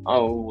little bit.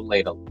 I'll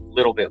wait a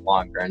little bit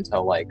longer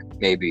until like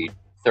maybe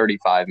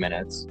 35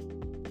 minutes.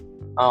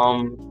 I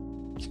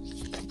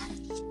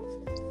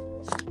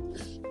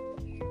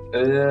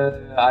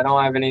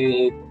don't have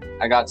any.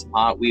 I got some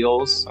Hot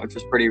Wheels, which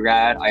was pretty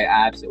rad. I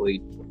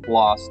absolutely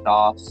flossed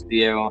off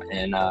Theo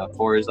and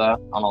Forza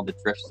on all the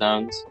drift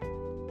zones.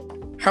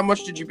 How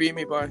much did you beat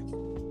me by?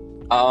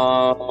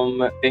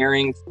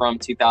 Varying from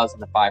 2,000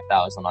 to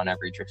 5,000 on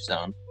every drift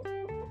zone.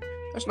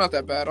 That's not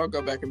that bad. I'll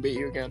go back and beat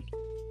you again.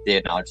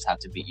 Dude, I'll just have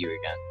to beat you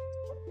again.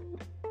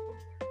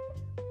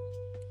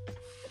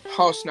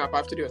 Oh snap! I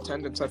have to do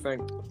attendance. I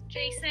think.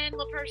 Jason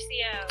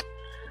Lapercio.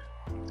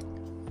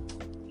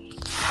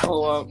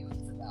 Hold up.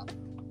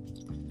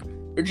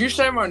 Did you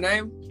say my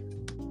name?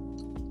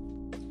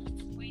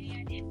 Wait,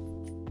 I did.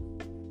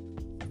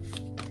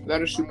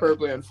 That is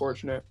superbly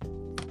unfortunate.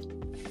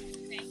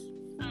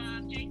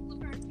 Jason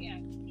Lapercio.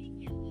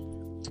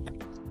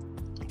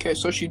 Okay,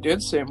 so she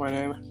did say my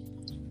name.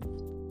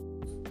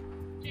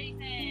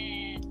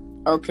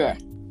 Jason. Okay.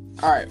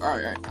 All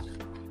right.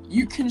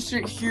 You can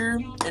sit here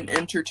and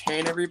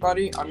entertain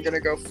everybody. I'm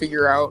gonna go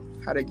figure out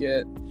how to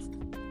get.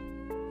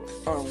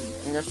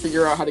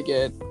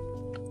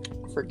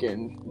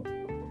 Freaking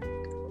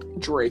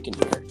Drake in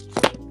here.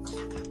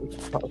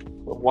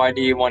 Why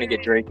do you want to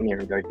get Drake in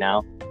here right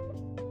now?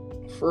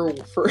 For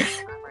the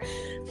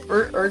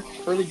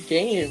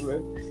game.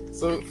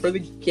 So for the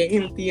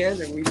game at the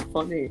end, and we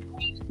funny.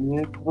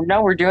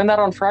 No, we're doing that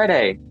on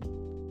Friday.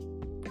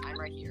 I'm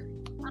right here.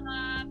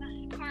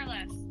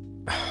 Carlos.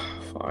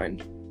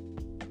 Fine.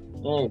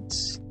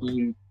 It's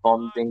you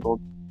bumdingle.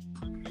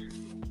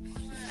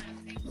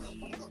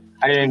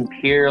 How did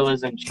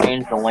imperialism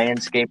change the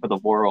landscape of the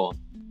world?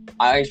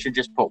 I should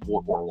just put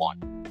World War One.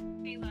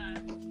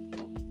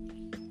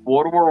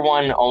 World War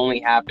One only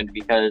happened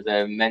because of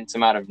an immense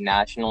amount of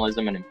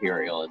nationalism and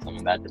imperialism,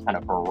 and that just kind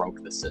of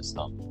broke the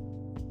system.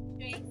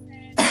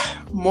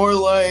 More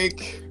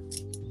like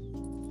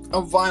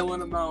a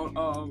violent amount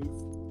of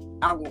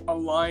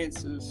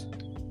alliances.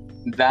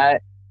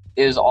 That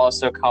is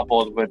also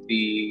coupled with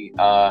the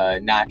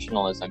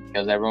nationalism,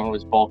 because everyone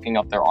was bulking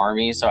up their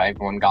army, so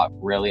everyone got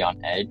really on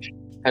edge.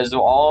 Because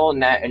all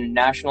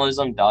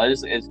nationalism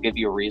does is give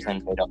you a reason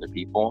to hate other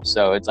people.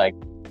 So it's like,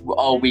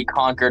 oh, we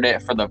conquered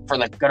it for the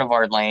good of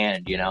our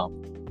land, you know.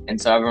 And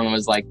so everyone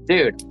was like,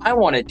 dude, I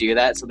want to do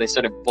that. So they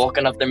started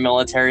bulking up their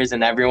militaries,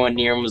 and everyone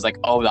near them was like,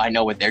 oh, I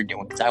know what they're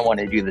doing because I want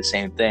to do the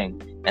same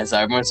thing. And so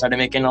everyone started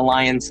making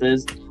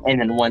alliances. And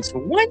then once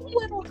one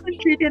little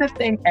country did a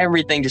thing,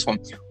 everything just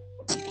went.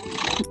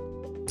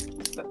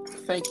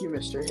 Thank you,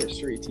 Mr.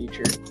 History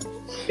Teacher.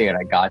 Dude,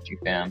 I got you,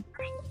 fam.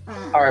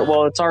 All right,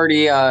 well, it's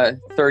already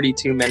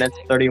 31 minutes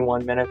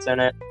in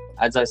it.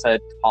 As I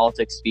said,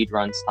 politics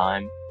speedruns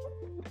time.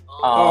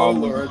 Oh,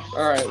 Lord.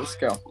 All right, let's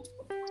go.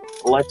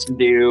 Let's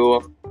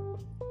do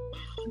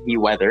the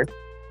weather.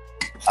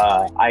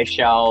 I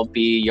shall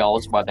be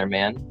y'all's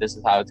weatherman. This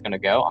is how it's going to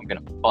go. I'm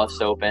going to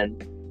bust open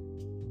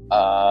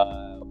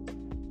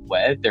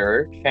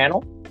weather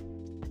channel.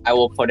 I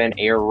will put in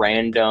a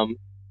random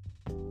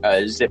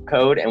zip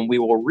code, and we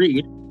will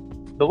read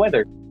the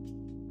weather.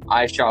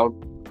 I shall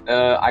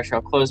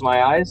close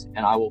my eyes,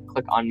 and I will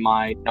click on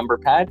my number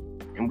pad,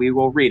 and we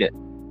will read it.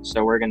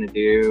 So we're gonna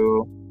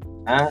do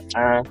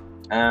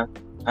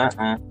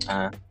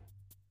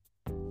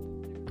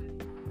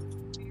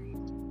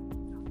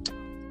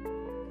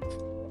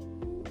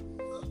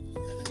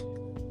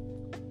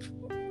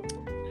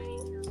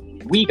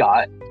We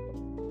got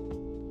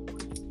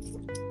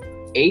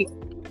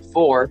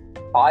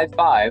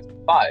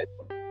 84555.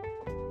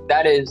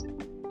 That is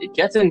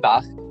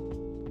Jetzenbach,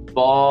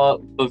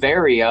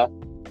 Bavaria,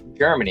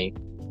 Germany.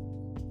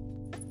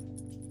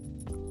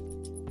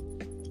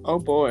 Oh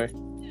boy.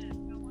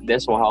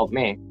 This will help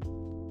me.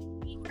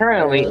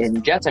 Currently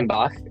in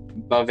Jetzenbach,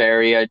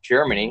 Bavaria,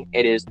 Germany,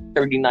 it is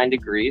 39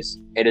 degrees.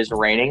 It is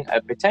raining.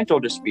 A potential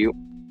dispute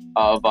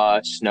of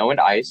snow and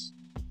ice.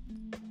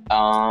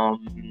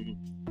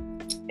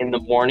 In the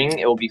morning,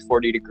 it will be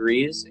 40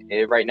 degrees.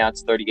 Right now,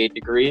 it's 38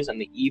 degrees. In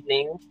the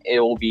evening,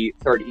 it will be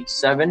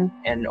 37,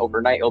 and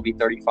overnight, it will be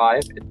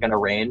 35. It's gonna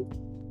rain.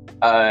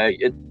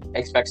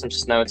 Expect some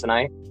snow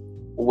tonight.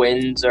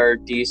 Winds are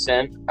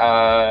decent.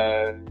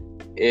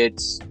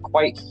 It's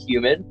quite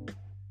humid,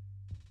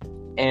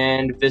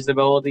 and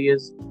visibility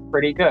is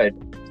pretty good.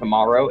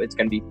 Tomorrow, it's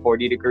gonna be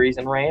 40 degrees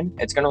and rain.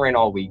 It's gonna rain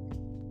all week,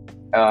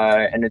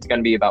 and it's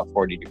gonna be about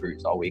 40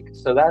 degrees all week.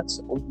 So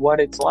that's what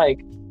it's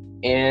like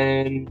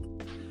in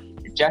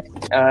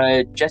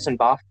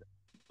Jessenbach,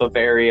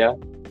 Bavaria,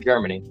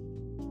 Germany.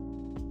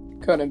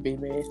 Couldn't be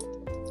me.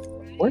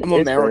 What I'm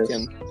is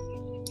American. this?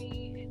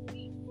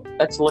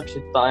 That's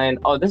Liechtenstein.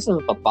 Oh, this is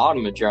at the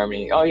bottom of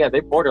Germany. Oh yeah, they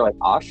border like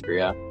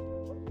Austria.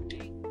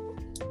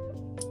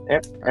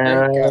 Yep.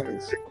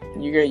 Guys,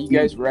 you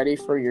guys ready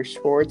for your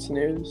sports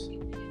news?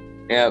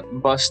 Yeah,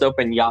 bust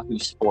open Yahoo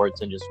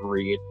Sports and just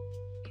read.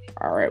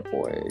 All right,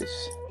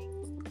 boys.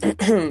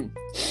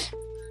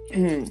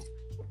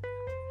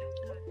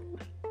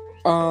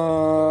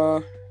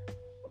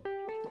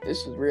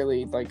 This is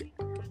really like,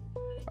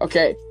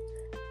 okay.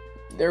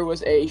 There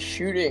was a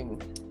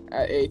shooting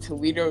at a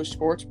Toledo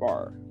sports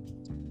bar.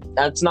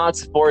 That's not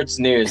sports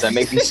news. That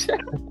makes me.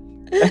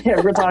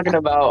 We're talking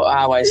about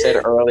how I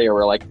said earlier,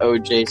 where like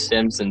O.J.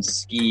 Simpson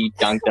ski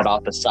dunked it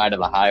off the side of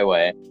the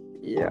highway.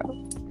 Yeah.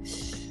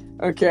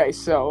 Okay,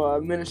 so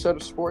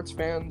Minnesota sports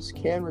fans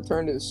can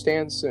return to the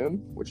stands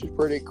soon, which is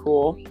pretty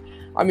cool.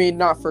 I mean,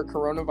 not for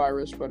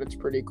coronavirus, but it's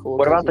pretty cool.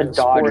 What about the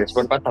Dodgers? Sports.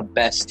 What about the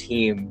best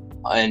team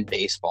in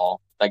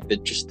baseball? Like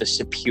the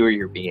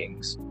superior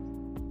beings.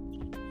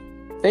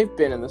 They've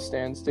been in the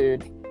stands,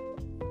 dude.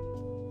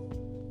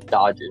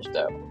 Dodgers,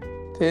 though.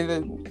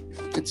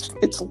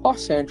 It's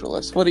Los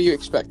Angeles. What do you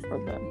expect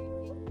from them?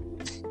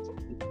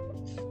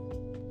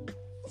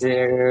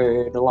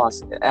 Dude,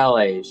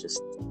 LA is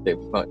just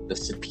the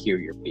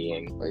superior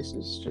being. Place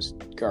is just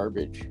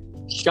garbage.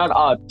 Shut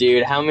up,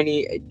 dude. How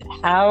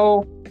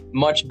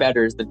much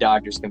better is the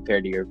Dodgers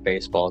compared to your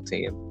baseball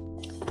team?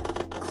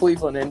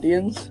 Cleveland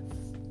Indians.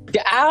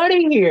 Get out of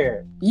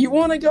here, You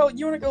wanna go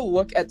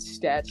look at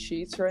stat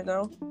sheets right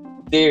now?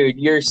 dude.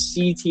 You're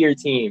C tier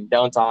team.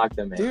 Don't talk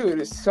to me,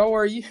 Dude, so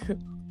are you.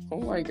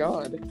 Oh my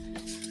god.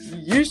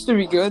 You used to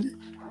be good.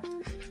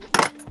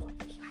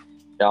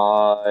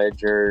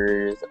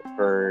 Dodgers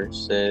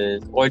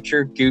versus what's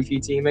your goofy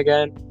team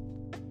again?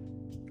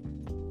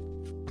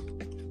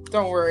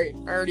 Don't worry,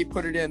 I already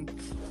put it in.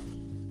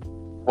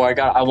 Well,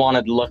 I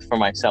wanted to look for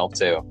myself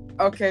too.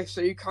 Okay,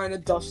 so you kind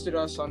of dusted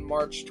us on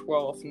March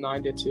 12th,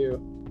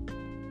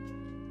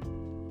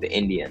 9-2. The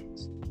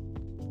Indians.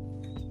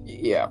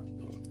 Yeah.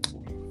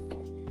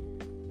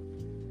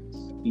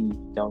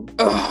 Don't.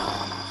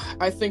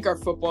 I think our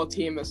football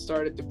team has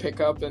started to pick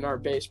up, and our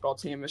baseball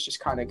team has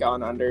just kind of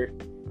gone under.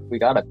 We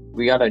got a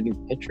new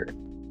pitcher,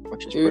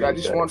 which is Dude, I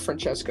pretty just good. want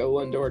Francesco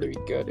Lindor to be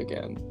good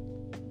again.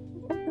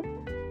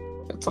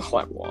 That's all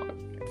I want.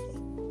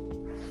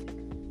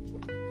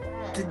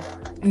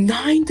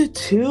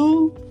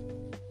 9-2?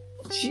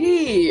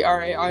 Gee,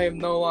 alright, I am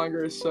no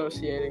longer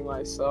associating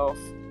myself.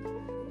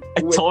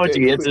 I with told the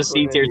you it's a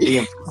C Cleveland tier team.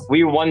 Indians.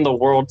 We won the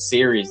World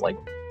Series like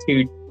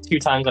two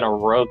times in a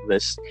row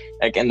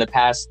in the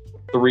past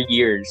 3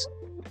 years.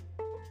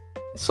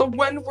 So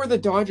when were the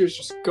Dodgers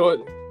just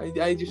good?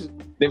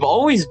 They've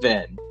always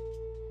been.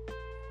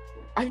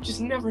 I've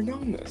just never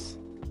known this.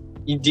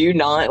 You do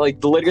not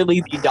like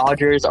literally the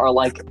Dodgers are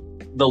like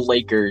the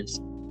Lakers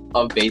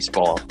of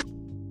baseball.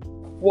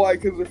 Why?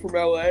 Because they're from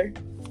LA?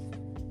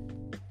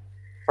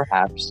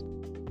 Perhaps.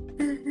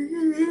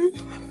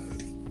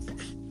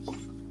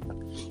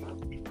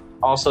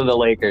 Also, the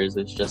Lakers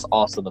is just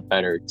also the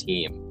better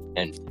team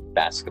in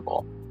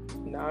basketball.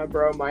 Nah,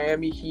 bro,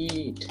 Miami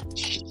Heat.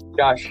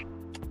 Josh,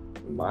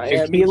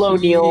 Miami Shaquille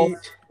O'Neal Heat.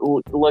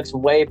 looks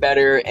way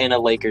better in a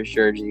Lakers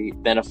jersey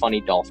than a funny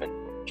Dolphin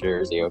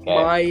jersey, okay?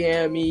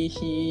 Miami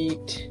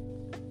Heat.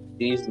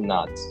 These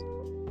nuts.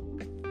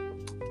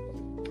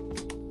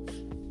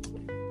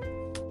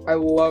 I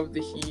love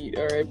the Heat.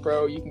 Alright,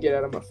 bro, you can get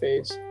out of my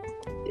face.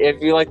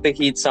 If you like the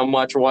Heat so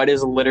much, why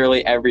does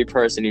literally every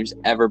person who's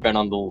ever been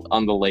on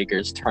the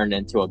Lakers turn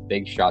into a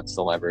big shot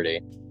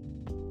celebrity?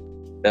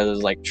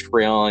 There's like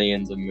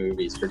trillions of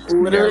movies for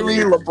Literally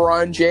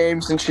LeBron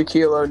James and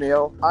Shaquille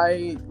O'Neal.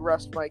 I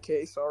rest my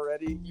case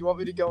already. You want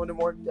me to go into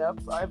more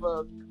depth? I have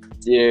a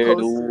dude.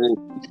 poster.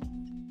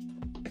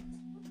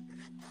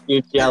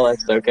 You're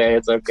jealous, okay?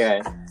 It's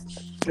okay.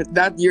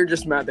 That you're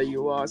just mad that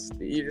you lost.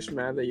 You're just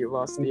mad that you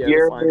lost the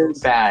You're finals.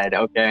 bad,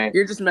 okay?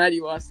 You're just mad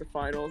you lost the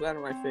finals. Out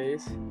of my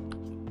face.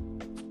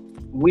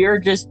 We're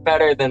just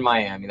better than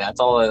Miami. That's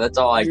all I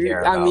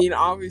care about. I mean,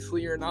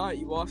 obviously you're not.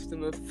 You lost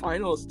in the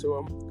finals to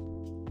them.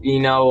 You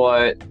know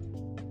what?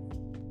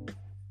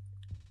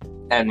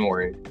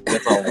 N-word.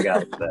 That's all I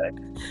gotta say.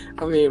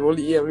 I mean, what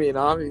do you mean?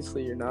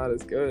 Obviously you're not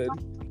as good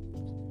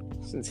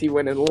since he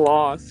went and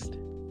lost.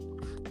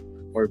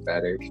 We're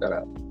better. Shut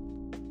up.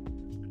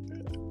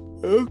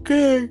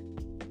 Okay.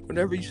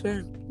 Whatever you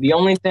say. The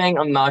only thing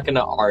I'm not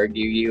gonna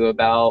argue you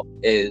about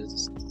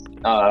is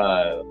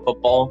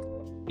football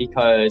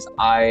because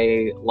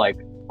I like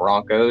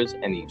Broncos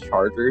and the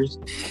Chargers,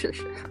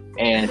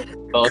 and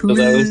both of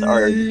those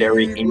are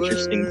very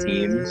interesting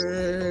teams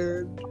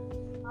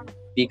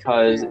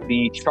because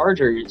the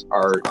Chargers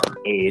are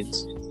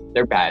AIDS.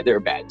 They're bad. They're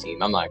a bad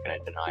team. I'm not gonna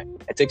deny.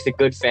 It takes a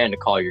good fan to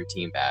call your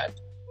team bad.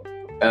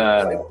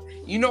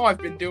 You know I've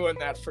been doing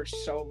that for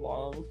so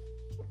long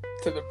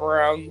to the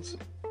Browns.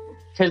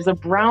 Because the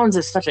Browns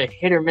is such a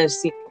hit or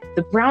miss team.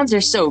 The Browns are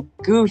so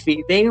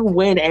goofy. They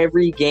win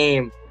every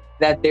game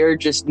that there's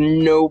just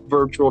no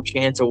virtual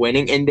chance of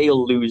winning, and they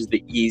lose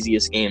the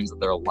easiest games of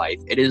their life.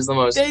 It is the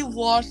most... They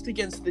lost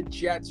against the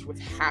Jets with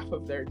half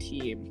of their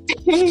team.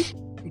 They're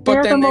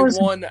But then the they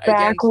most won against...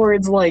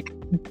 backwards,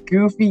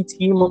 goofy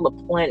team on the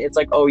planet. It's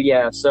like, oh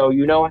yeah, so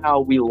you know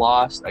how we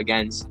lost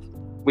against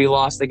We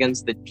lost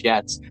against the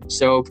Jets.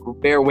 So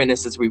bear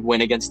witness as we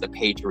win against the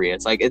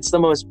Patriots. Like, it's the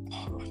most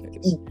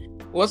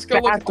Let's go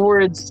look.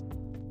 backwards.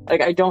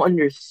 Like, I don't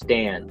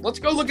understand. Let's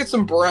go look at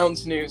some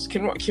Browns news.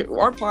 Can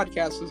our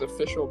podcast is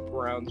official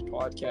Browns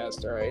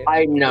podcast? All right.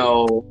 I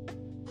know.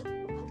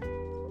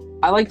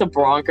 I like the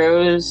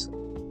Broncos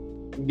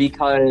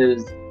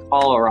because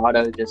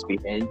Colorado just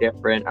became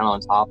different, and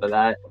on top of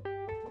that,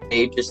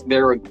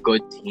 they're a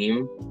good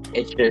team.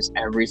 It's just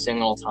every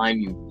single time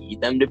you need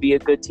them to be a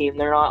good team,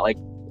 they're not. Like,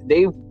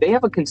 they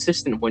have a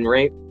consistent win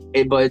rate,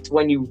 but it's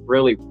when you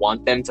really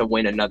want them to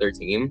win another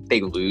team,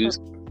 they lose.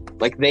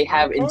 Like, they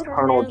have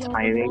internal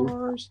timing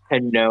to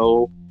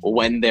know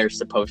when they're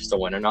supposed to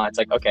win or not. It's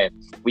like, okay,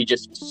 we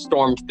just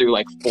stormed through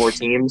like 4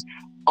 teams.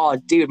 Oh,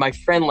 dude, my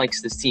friend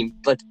likes this team.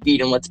 Let's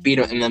beat him.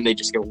 And then they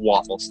just get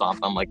waffle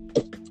stomped. I'm like,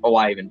 oh,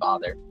 why even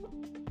bother?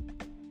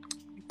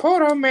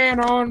 Put a man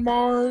on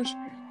Mars.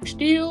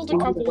 Steal a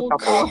couple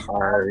of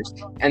cars.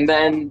 And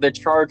then the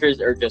Chargers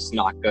are just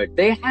not good.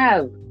 They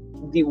have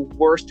the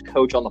worst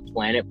coach on the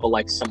planet, but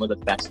like some of the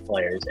best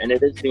players. And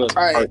it is the most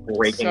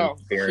heartbreaking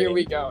experience. Here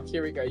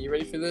we go. You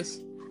ready for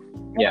this?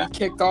 Yeah. We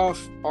kicked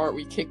off our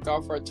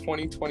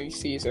 2020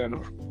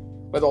 season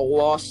with a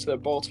loss to the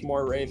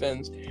Baltimore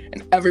Ravens,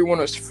 and everyone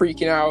was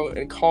freaking out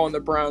and calling the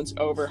Browns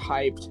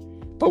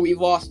overhyped. But we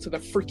lost to the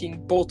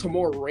freaking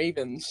Baltimore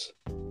Ravens.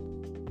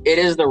 It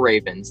is the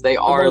Ravens. They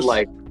are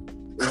like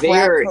they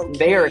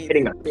are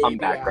hitting a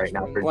comeback right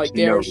now for like,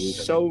 they are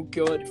so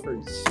good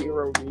for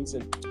zero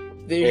reason.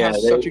 They have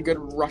such a good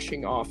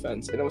rushing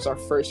offense, and it was our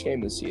first game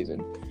this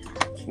season.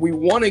 We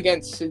won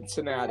against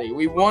Cincinnati.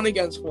 We won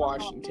against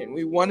Washington.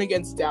 We won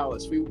against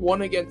Dallas. We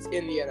won against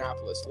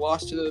Indianapolis.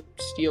 Lost to the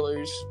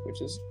Steelers, which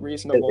is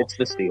reasonable. It's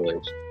the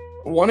Steelers.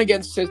 Won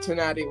against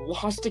Cincinnati.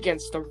 Lost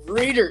against the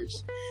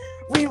Raiders.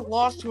 We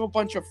lost to a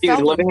bunch of Dude,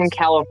 felons. living in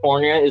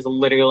California is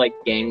literally like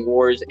gang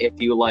wars if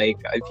you like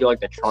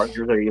the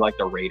Chargers or you like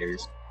the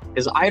Raiders.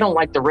 Because I don't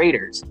like the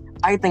Raiders.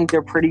 I think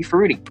they're pretty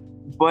fruity.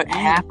 But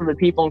half of the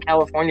people in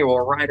California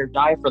will ride or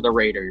die for the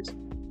Raiders.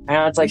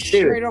 And it's like,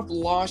 dude, straight up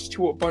lost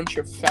to a bunch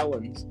of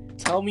felons.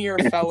 Tell me you're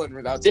a felon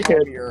without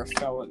telling me you're a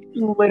felon.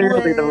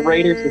 Literally, the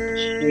Raiders are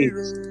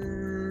cheats.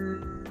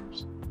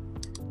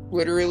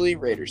 Literally,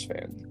 Raiders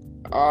fan.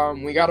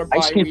 We got a bye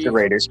Ice Cube's week. a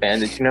Raiders fan.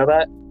 Did you know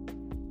that?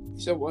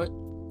 So what?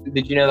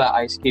 Did you know that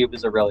Ice Cube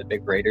is a really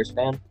big Raiders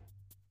fan?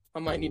 I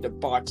might need to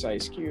box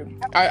Ice Cube.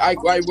 I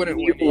wouldn't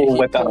win. You will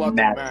whip pull out out the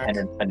Matt Mac. 10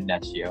 and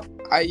finesse you.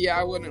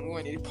 I wouldn't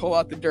win. He'd pull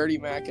out the dirty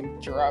Mac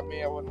and drop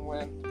me. I wouldn't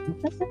win.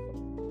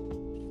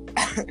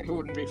 It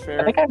wouldn't be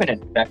fair. I think I have an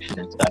infection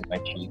inside my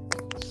cheek.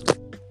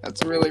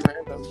 That's really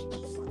random.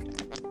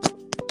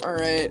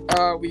 Alright,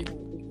 we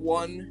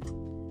won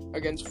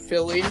against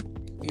Philly.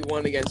 We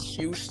won against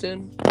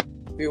Houston.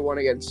 We won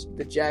against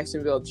the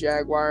Jacksonville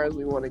Jaguars.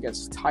 We won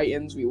against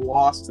Titans. We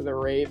lost to the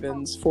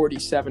Ravens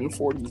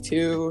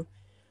 47-42.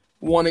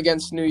 Won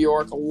against New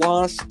York.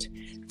 Lost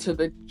to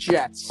the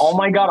Jets. Oh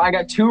my god, I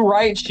got 2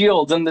 riot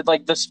shields in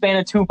the span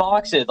of 2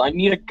 boxes. I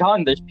need a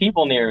gun. There's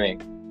people near me.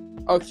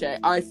 Okay,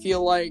 I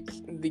feel like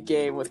the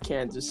game with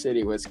Kansas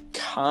City was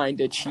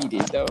kind of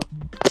cheated, though.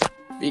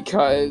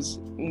 Because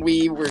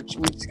we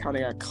just kind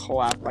of got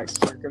clapped by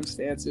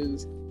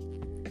circumstances.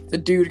 The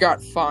dude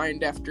got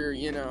fined after,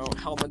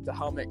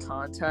 helmet-to-helmet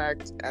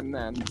contact, and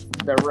then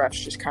the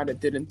refs just kind of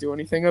didn't do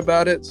anything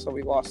about it, so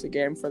we lost the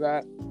game for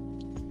that.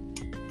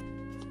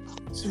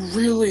 It's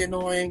really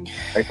annoying.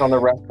 Are you calling the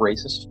ref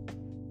racist?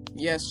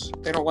 Yes,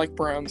 they don't like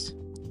Browns.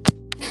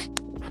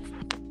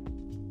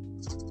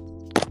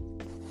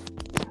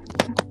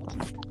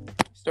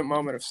 Just a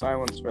moment of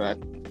silence for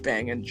that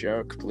banging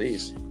joke,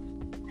 please.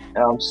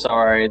 I'm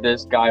sorry,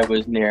 this guy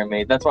was near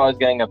me. That's why I was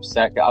getting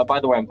upset. By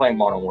the way, I'm playing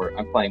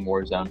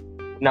Warzone.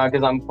 No,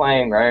 because I'm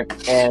playing, right?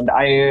 And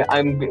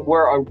I'm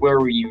where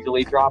we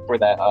usually drop, where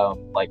that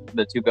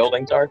the 2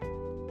 buildings are.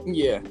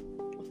 Yeah.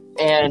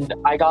 And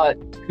I got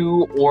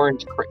 2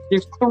 orange crates.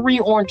 There's 3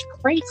 orange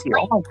crates here.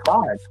 Oh my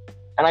god!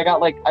 And I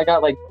got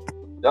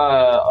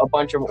a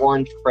bunch of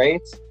orange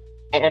crates,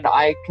 and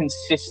I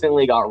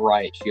consistently got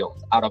riot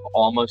shields out of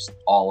almost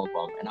all of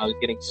them. And I was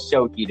getting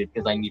so heated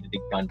because I needed a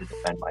gun to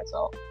defend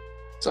myself.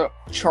 So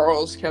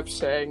Charles kept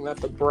saying that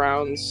the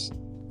Browns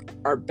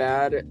are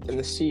bad and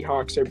the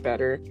Seahawks are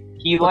better.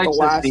 He likes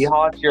the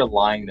Seahawks? You're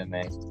lying to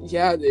me.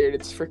 Yeah, dude,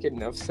 it's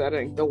freaking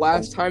upsetting. The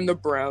last time the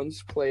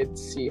Browns played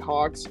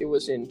Seahawks, it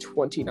was in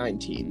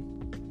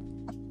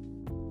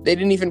 2019. They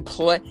didn't even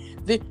play.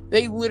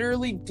 They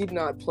literally did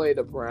not play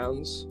the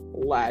Browns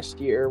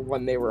last year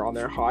when they were on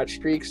their hot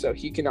streak, so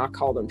he cannot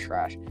call them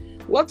trash.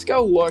 Let's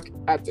go look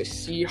at the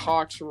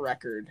Seahawks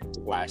record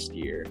last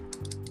year.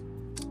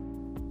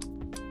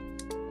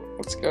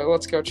 Let's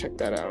go check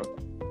that out.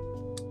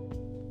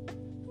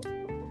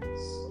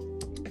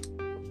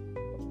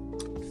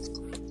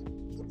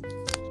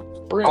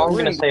 All I'm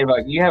gonna say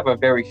about you have a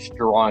very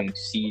strong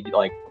seed,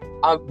 like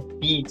a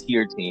B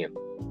tier team.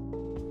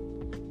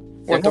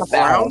 What, the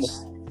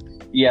Browns?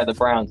 Yeah, the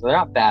Browns. They're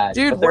not bad,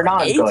 dude. but they're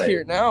not A good.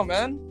 tier now,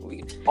 man.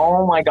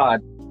 Oh my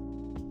god.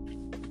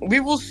 We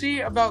will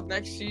see about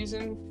next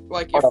season.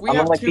 Like, Hold if up, we I'm in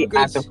have like two the good,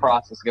 active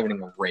process of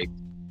getting raped.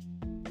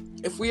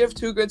 if we have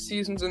 2 good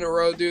seasons in a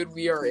row, dude,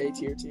 we are A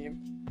tier team.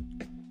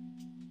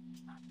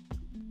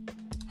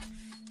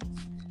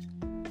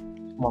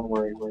 Come on,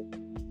 worry.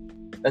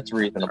 That's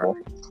reasonable.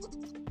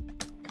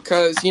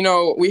 Because, you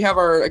know, we have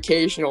our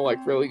occasional,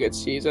 like, really good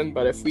season,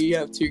 but if we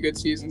have 2 good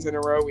seasons in a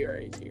row, we are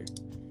A tier.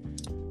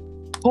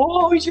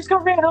 Oh, he just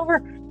got ran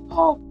over.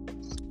 Oh.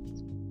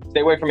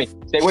 Stay away from me.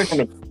 Stay away from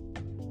me.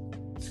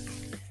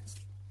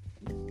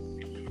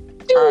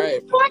 Dude,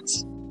 Alright. what?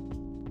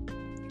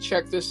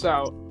 Check this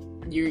out.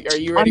 Are you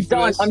ready I'm for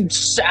done. this? I'm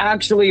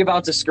actually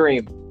about to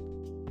scream.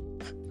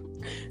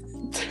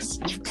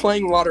 You're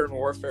playing Modern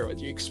Warfare. What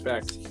do you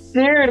expect?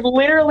 Dude,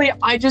 literally,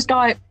 I just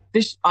got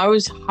this. I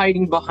was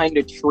hiding behind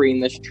a tree,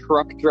 and this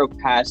truck drove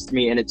past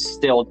me, and it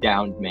still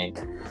downed me.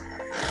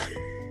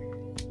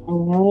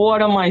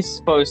 What am I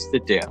supposed to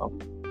do?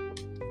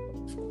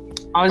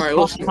 I was Alright,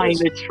 listen to behind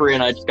this. a tree,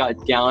 and I just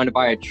got downed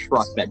by a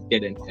truck that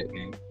didn't hit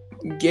me.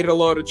 Get a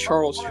load of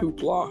Charles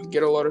Hoopla.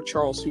 Get a load of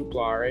Charles Hoopla,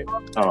 alright?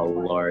 Oh,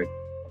 Lord.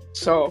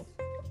 So,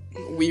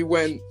 we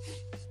went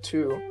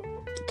to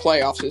the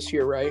playoffs this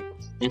year, right?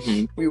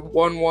 Mm-hmm. We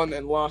won 1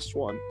 and lost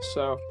 1.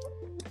 So,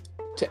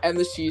 to end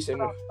the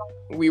season,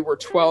 we were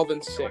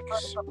 12-6.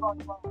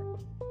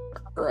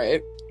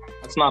 Right?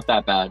 It's not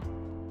that bad.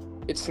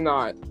 It's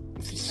not.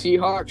 The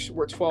Seahawks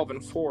were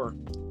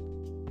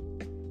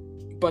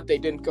 12-4, but they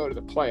didn't go to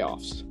the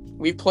playoffs.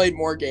 We played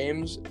more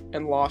games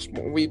and lost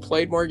more. We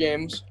played more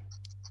games,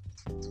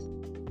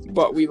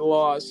 but we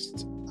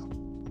lost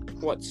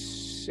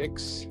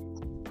 6?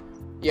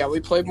 Yeah,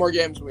 we played more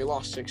games and we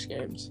lost 6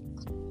 games.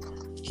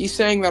 He's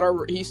saying that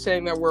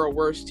we're a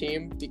worse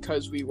team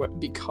because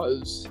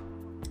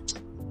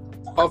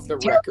of the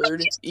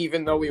record,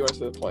 even though we went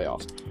to the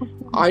playoffs.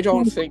 I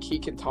don't think he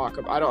can talk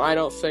about. I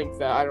don't think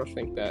that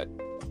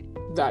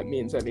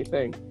means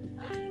anything.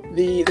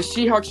 The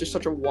Seahawks are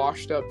such a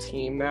washed up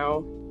team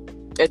now.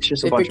 It's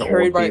just a They've bunch been of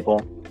carried old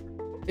people.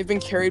 They've been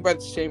carried by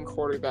the same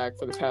quarterback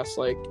for the past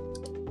like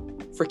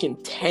freaking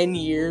 10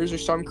 years or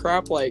some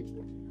crap. Like,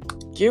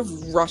 give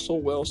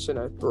Russell Wilson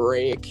a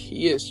break.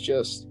 He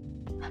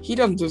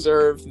doesn't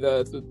deserve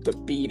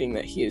the beating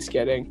that he is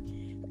getting.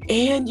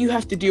 And you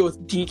have to deal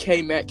with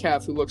DK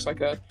Metcalf, who looks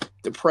like a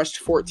depressed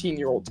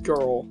 14-year-old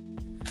girl.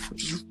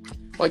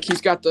 Like,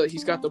 he's got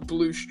the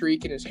blue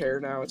streak in his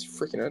hair now. It's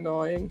freaking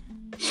annoying.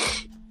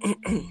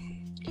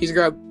 He's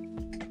got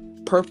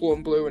purple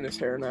and blue in his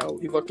hair now.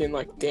 He's looking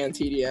like Dan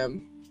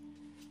TDM.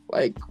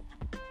 Like,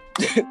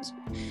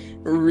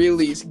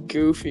 really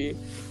goofy.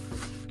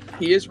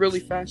 He is really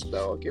fast,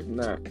 though. I'll give him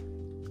that.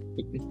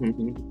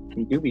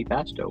 Can do be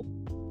fast, though.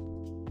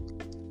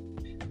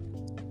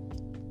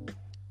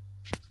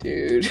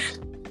 Dude.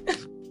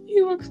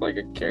 He looks like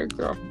a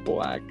character off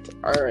Blacked.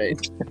 Alright.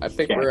 I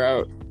think we're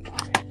out.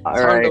 All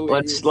Time right, to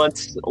leave.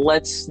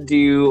 let's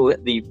do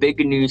the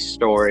big news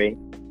story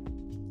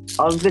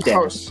of the day.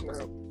 Oh,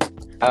 snap.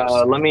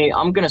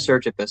 I'm gonna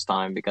search it this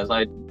time because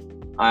I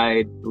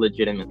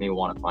legitimately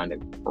want to find a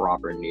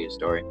proper news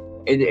story.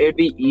 It'd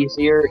be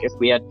easier if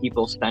we had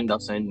people send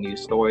us in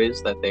news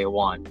stories that they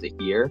want to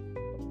hear,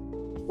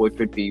 which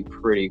would be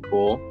pretty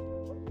cool.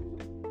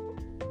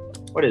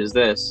 What is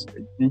this?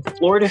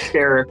 Florida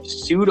sheriff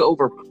sued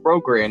over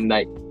program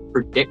that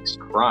predicts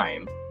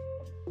crime.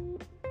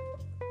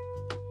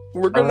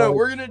 We're gonna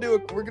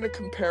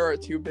compare our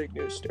 2 big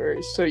news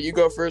stories. So you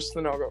go first,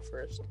 then I'll go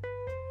first.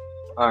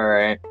 All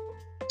right.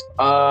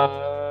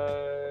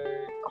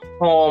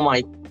 Oh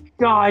my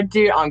God,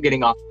 dude! I'm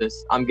getting off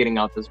this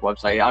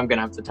website. I'm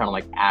gonna have to turn on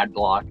like ad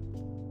block.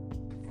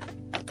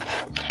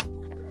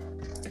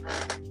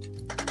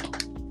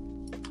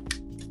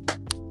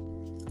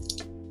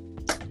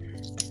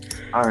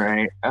 All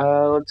right.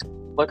 Let's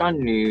click on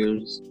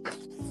news.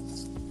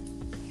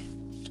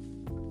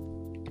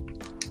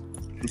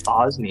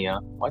 Bosnia.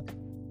 What?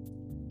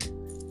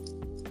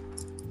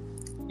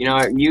 You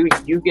know, you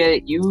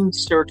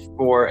search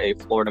for a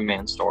Florida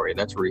man story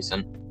that's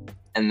recent,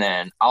 and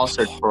then I'll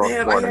search for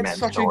a Florida man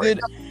story.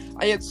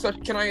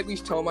 Can I at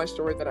least tell my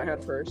story that I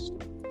had first?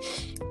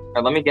 All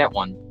right, let me get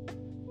one.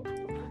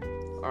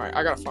 All right,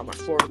 I gotta find my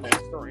Florida man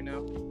story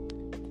now.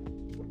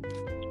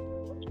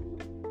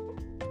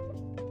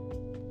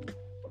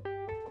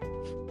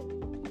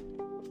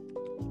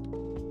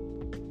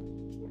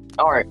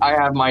 All right, I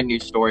have my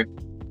news story.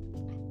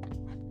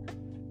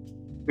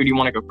 Who do you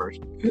want to go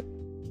first?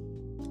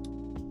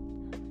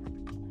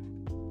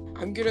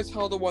 I'm gonna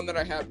tell the one that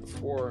I had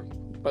before,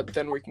 but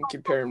then we can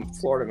compare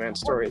Florida man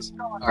stories.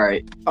 All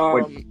right.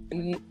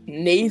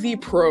 Navy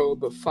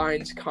probe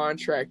finds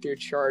contractor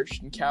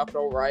charged in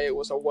Capitol riot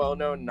was a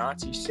well-known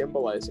Nazi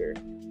symbolizer.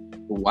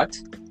 What?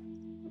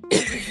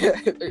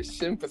 Or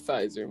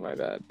sympathizer, my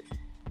bad.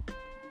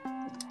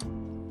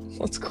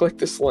 Let's click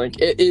this link.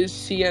 It is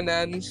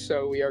CNN,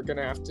 so we are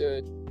gonna have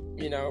to,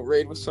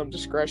 read with some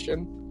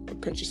discretion, a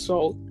pinch of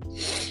salt.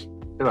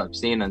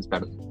 CNN's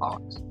better than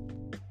Fox.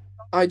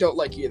 I don't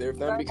like either of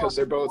them because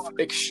they're both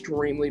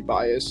extremely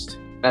biased.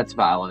 That's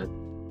valid.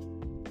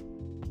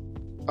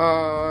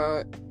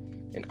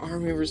 An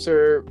Army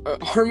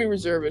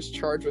reservist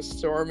charged with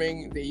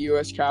storming the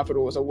U.S.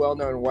 Capitol was a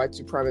well-known white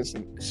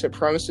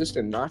supremacist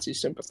and Nazi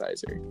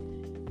sympathizer.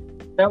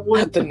 That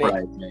would At the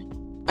surprise me.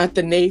 At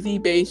the Navy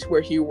base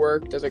where he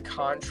worked as a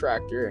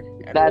contractor,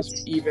 and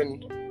was even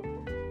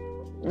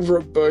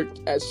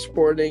rebooked as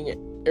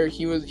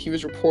he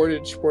was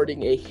reported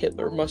sporting a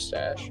Hitler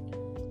mustache.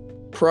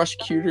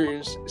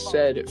 Prosecutors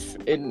said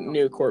in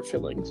new court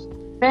fillings.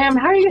 Fam,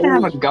 how are you gonna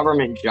have a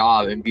government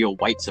job and be a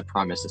white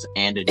supremacist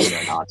and a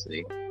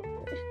neo-Nazi?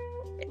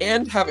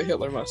 And have a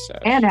Hitler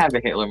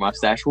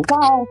mustache.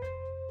 Wow.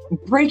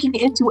 Breaking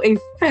into a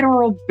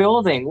federal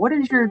building. What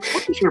is your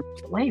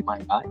play, my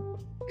guy?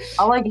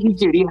 I like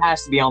he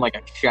has to be on like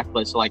a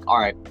checklist. Like, all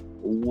right,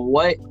 who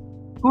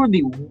are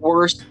the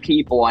worst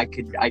people I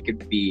could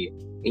be?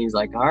 And he's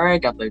like, all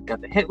right, got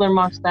the Hitler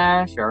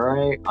mustache. All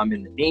right, I'm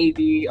in the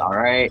Navy. All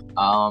right,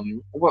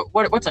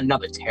 what's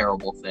another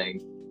terrible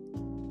thing?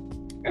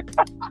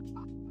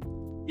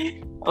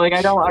 Like,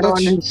 I don't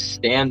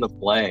understand the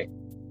play.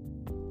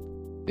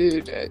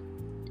 Dude,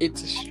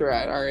 it's a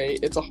strat. All right,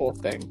 it's a whole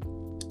thing.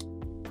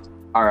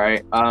 All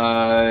right,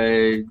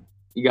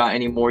 you got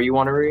any more you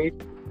want to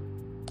read?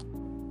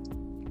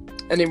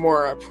 Any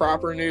more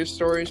proper news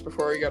stories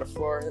before we go to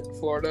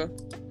Florida?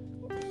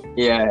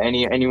 Yeah,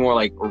 any more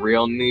like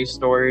real news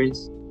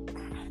stories?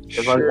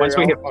 Because Sure, once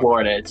we hit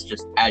Florida, it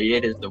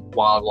is the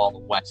wild,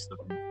 wild west of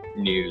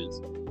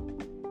news.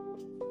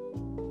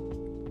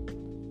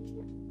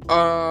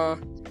 Oh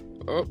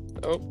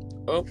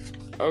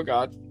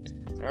God!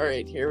 All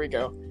right, here we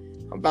go.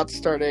 I'm about to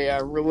start a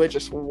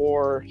religious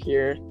war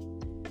here.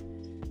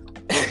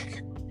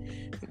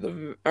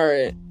 All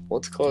right,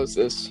 let's close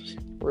this.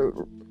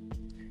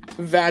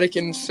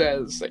 Vatican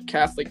says that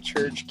Catholic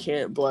Church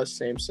can't bless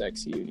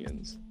same-sex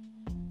unions.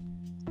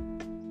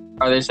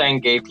 Are they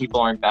saying gay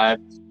people aren't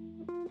bad?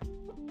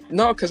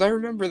 No, because I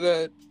remember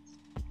that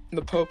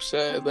the Pope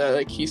said that,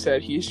 like, he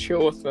said he's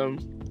chill with them.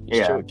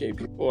 He's chill with gay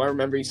people. I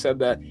remember he said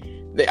that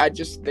they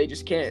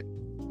just can't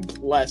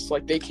bless.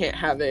 Like, they can't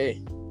have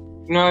a.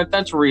 No,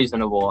 that's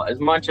reasonable. As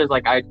much as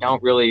like I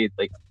don't really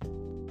like.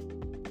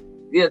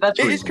 Yeah, that's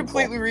reasonable. It is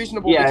completely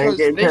reasonable, yeah,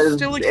 because they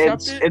still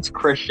accept it. It's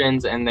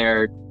Christians and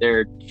they're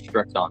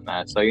strict on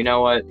that. So you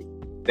know what?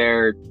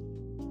 They're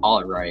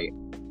all right.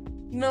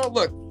 No,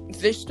 look,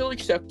 they still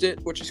accept it,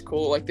 which is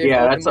cool. Like,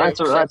 that's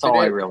all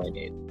I really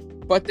need.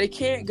 But they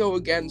can't go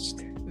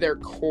against their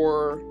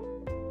core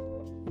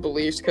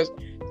beliefs, because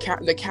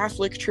the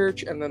Catholic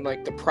Church and then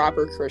like the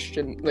proper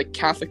Christian, like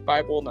Catholic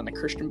Bible and then the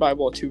Christian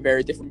Bible are two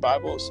very different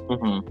Bibles.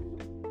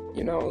 Mm-hmm.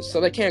 You know, so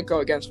they can't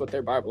go against what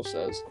their Bible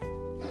says.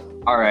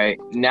 All right,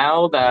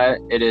 now that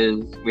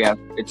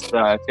it's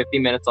 50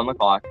 minutes on the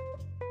clock,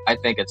 I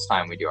think it's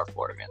time we do our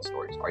Florida Man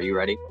stories. Are you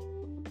ready?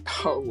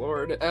 Oh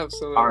Lord,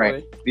 absolutely. All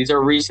right, these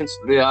are recent.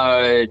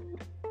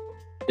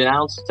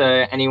 Denounce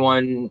to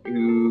anyone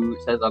who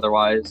says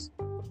otherwise,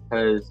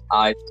 because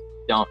I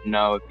don't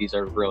know if these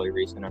are really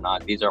recent or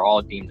not. These are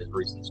all deemed as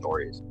recent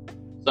stories.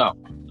 So,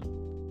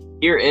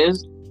 here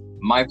is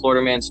my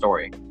Florida Man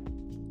story.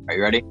 Are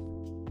you ready?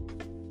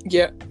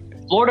 Yeah.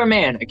 Florida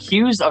man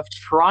accused of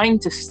trying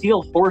to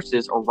steal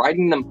horses or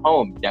riding them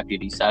home,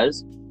 deputy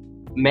says.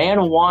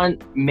 Man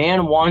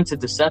wanted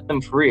to set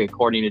them free,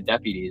 according to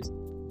deputies.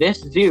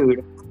 This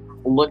dude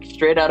looked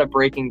straight out of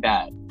Breaking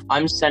Bad.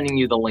 I'm sending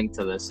you the link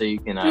to this so you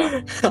can.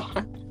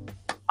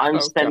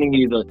 Sending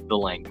you the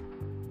link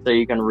so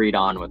you can read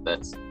on with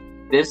this.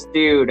 This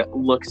dude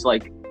looks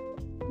like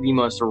the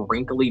most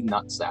wrinkly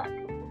nutsack.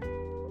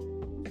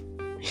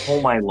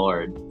 Oh my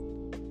lord.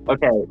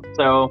 Okay,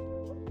 so.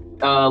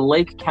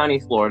 Lake County,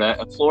 Florida.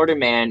 A Florida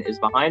man is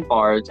behind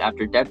bars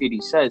after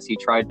deputy says he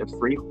tried to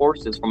free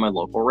horses from a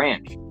local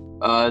ranch.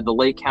 The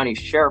Lake County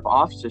Sheriff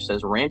Officer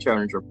says ranch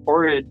owners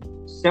reported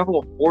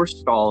several horse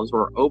stalls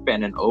were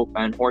open and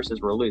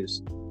horses were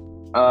loose.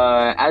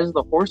 As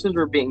the horses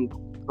were being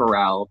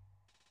corralled,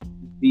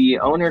 the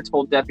owner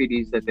told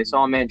deputies that they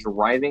saw a man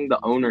driving the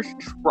owner's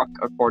truck,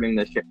 according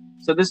to the sheriff.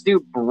 So this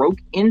dude broke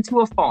into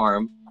a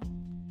farm,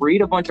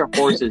 freed a bunch of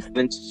horses,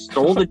 then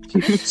stole the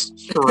dude's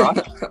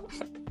truck.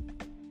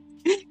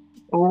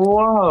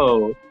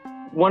 Whoa.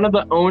 One of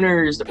the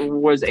owners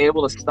was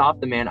able to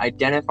stop the man,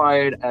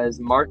 identified as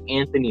Mark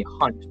Anthony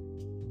Hunt,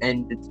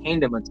 and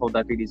detained him until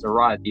deputies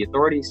arrived. The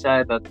authorities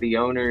said that the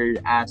owner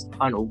asked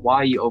Hunt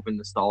why you opened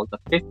the stall. The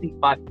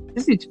 55.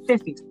 This is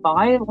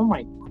 55? Oh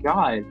my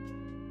god.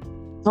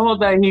 Told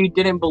that he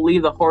didn't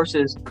believe the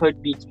horses could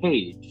be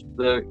caged.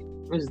 What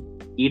was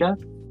Ida?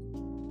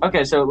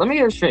 Okay, so let me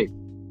get it straight.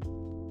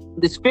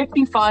 This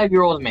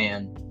 55-year-old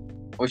man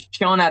was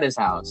chilling at his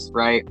house,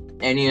 right?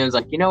 And he was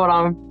like, you know what,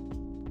 I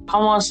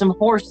want some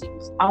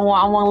horses. I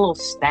want a little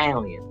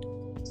stallion.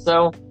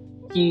 So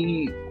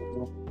he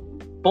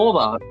pulled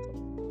up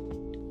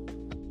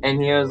and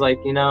he was like,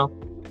 you know,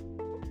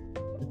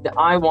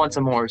 I want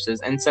some horses.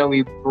 And so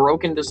he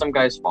broke into some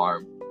guy's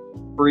farm,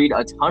 freed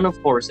a ton of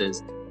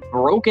horses,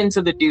 broke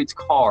into the dude's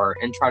car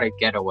and tried to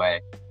get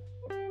away.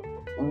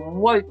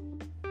 What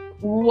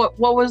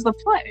was the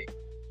play?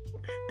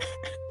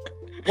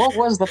 What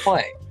was the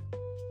play?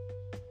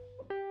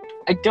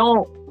 I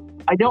don't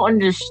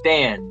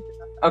understand.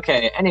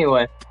 Okay,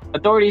 anyway,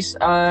 authorities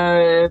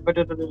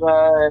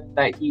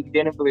that he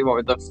didn't believe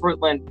over the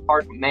Fruitland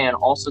Park man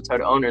also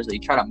told owners that he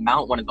tried to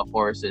mount one of the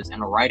horses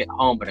and ride it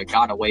home, but it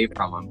got away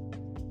from him.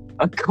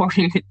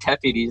 According to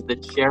deputies,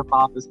 the sheriff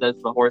office says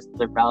the horses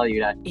are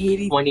valued at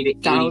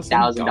 $20,000 to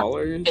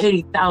 $80,000.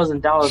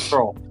 $80,000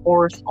 for a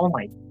horse? Oh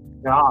my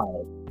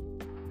god!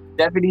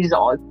 Deputies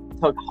all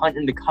took Hunt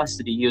into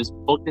custody. He was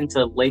booked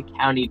into Lake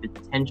County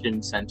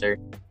Detention Center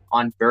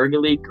on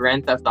burglary,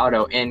 grand theft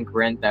auto, and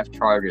grand theft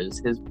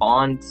charges. His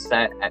bond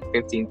set at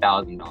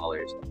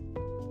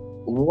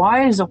 $15,000.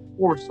 Why is a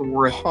horse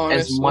worth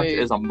as much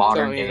as a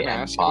modern day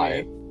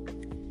M5?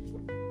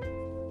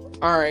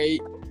 All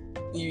right,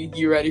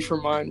 you ready for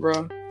mine,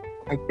 bro?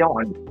 I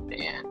don't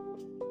understand.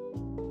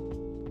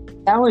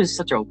 That was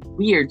such a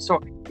weird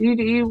story.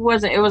 He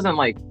wasn't. It wasn't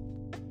like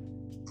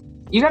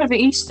you gotta be.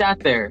 He sat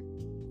there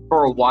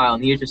for a while,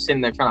 and he was just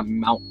sitting there trying to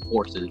mount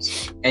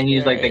horses, and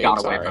he's like, "They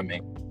got away from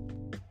me."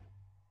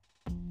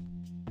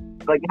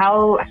 Like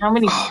how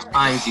many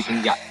times do you think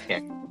he got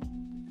kicked?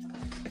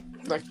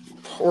 Like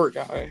poor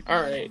guy.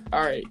 All right.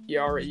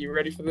 You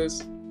ready for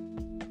this?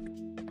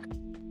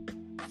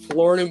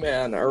 Florida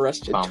man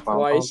arrested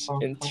twice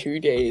in 2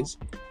 days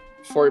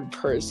for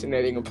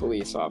impersonating a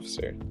police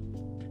officer.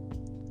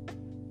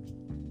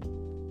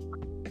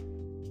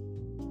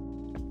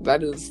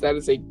 That is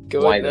a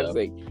good. Why, that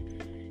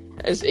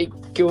is a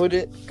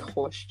good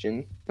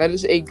question. That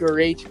is a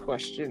great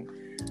question.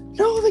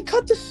 No, they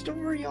cut the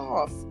story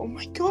off. Oh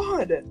my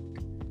god. It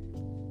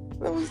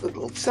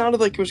sounded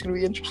like it was going to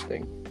be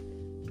interesting.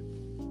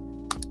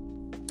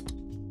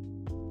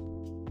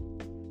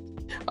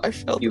 I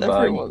felt You've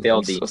everyone.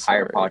 failed the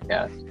entire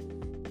podcast.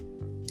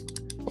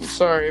 I'm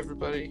sorry,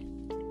 everybody.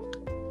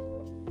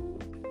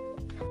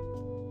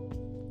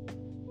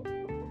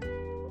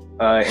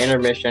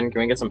 Intermission.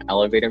 Can we get some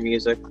elevator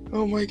music?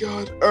 Oh my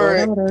god.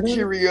 Alright,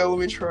 here we go. Let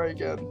me try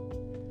again.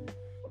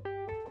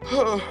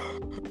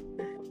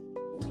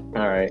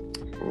 Alright.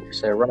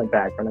 So run it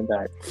back.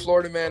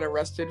 Florida man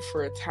arrested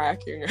for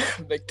attacking a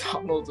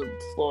McDonald's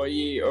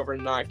employee over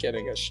not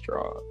getting a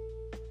straw.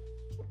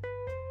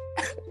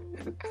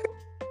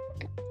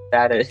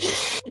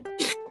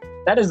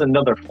 That is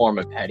another form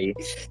of petty.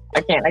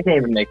 I can't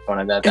even make fun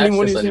of that. That's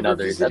Anyone just who's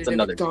another. ever That's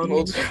another.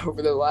 McDonald's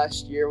over the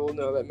last year will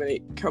know that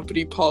many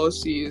company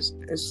policies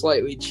have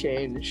slightly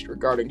changed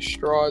regarding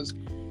straws.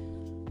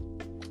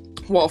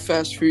 While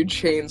fast food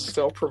chains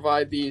still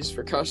provide these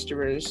for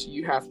customers,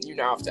 you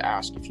now have to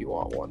ask if you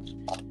want one.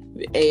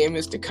 The aim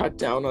is to cut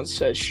down on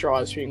said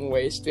straws being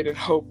wasted and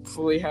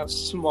hopefully have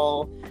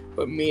small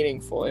but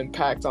meaningful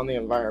impact on the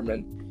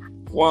environment.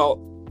 While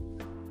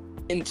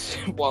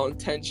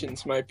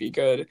intentions might be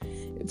good,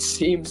 it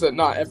seems that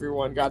not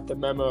everyone got the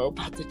memo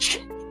about the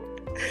chain.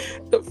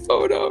 The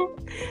photo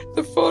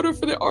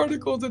for the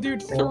article, the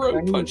dude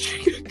throat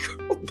punching a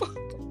girl.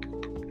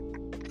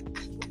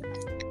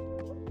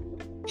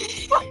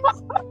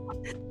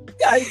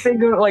 I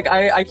think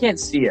I can't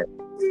see it.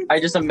 I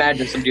just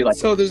imagine somebody like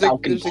there's a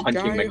punching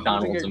guy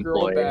McDonald's holding a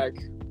girl employee. back,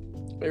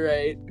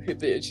 right?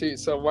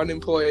 So one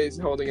employee is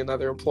holding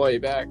another employee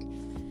back.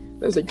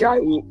 There's a guy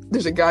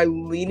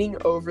leaning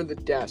over the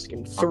desk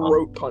and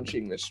throat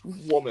punching this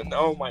woman.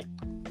 Oh my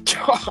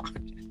god!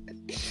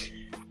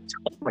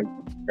 Oh my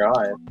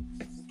god!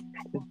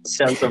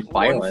 Sense of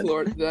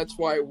violence. That's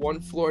why one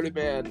Florida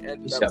man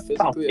ended up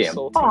physically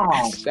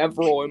assaulting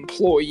several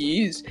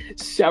employees.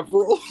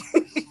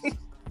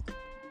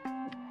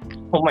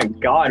 Oh my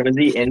god, was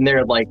he in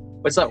there like,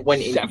 what's that one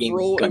indie game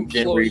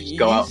Gungeon where you just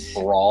go out and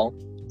brawl?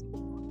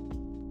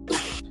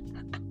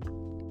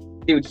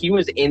 Dude, he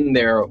was in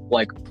there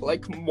like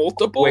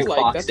multiple,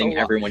 quickboxing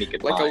everyone he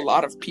could find. A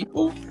lot of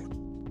people.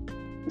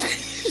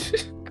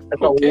 That's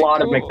a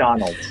lot of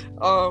McDonald's.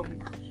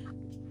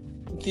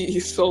 The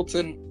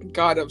Sultan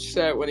got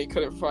upset when he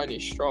couldn't find any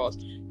straws.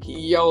 He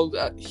yelled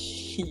that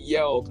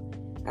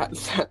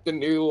the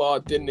new law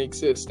didn't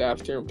exist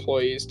after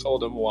employees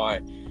told him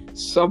why.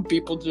 Some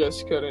people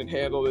just couldn't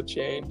handle the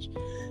change.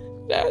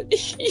 That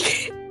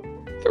he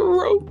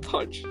throat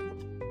punch.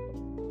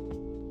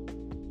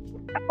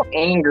 How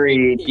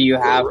angry do you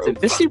have to?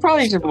 This dude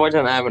probably just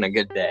wasn't having a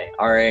good day.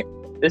 All right,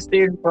 this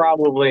dude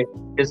probably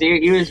because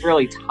he was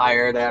really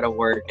tired out of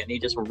work and he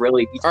just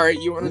really. All right,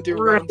 you want to do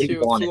round two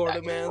of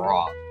Florida man?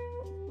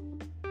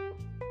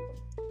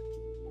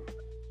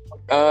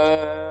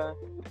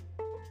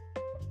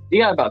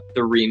 You got about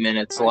 3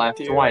 minutes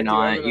left. Why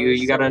not?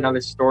 You got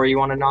another story you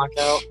want to knock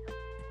out?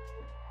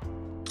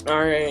 All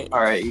right,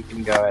 you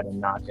can go ahead and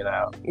knock it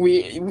out.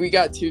 We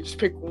got two. Just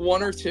pick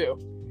one or two.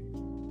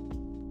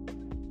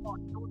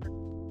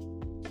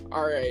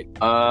 All right.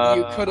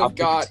 You could have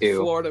got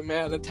Florida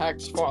man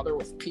attacks father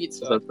with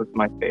pizza. That's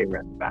my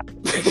favorite.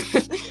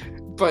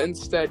 But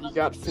instead, you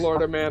got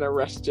Florida man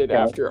arrested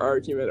after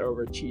argument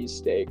over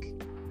cheesesteak.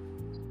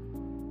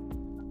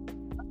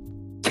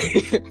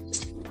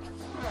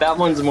 That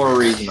one's more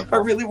reasonable. I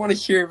really want to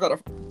hear about a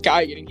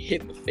guy getting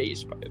hit in the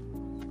face by a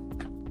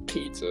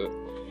pizza.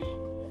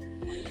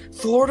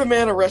 Florida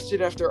man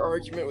arrested after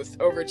argument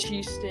over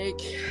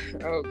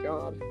cheesesteak. Oh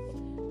god.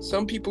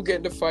 Some people get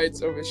into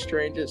fights over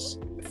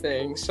strangest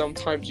things.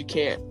 Sometimes you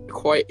can't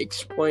quite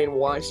explain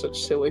why such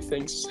silly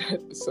things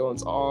set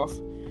someone's off.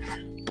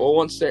 But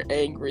once they're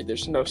angry,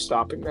 there's no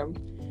stopping them.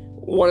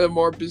 One of the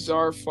more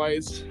bizarre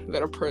fights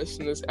that a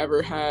person has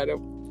ever had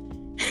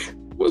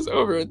was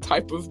over a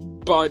type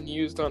of bun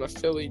used on a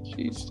Philly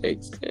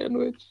cheesesteak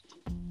sandwich.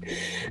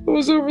 It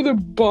was over the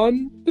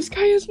bun. This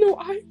guy has no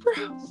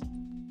eyebrows.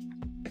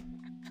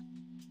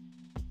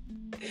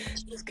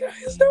 This guy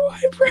has no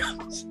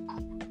eyebrows.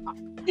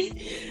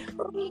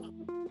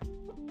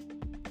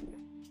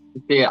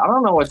 Yeah, I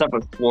don't know what's up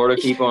with Florida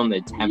people and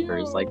their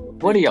tempers. Like,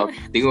 what are y'all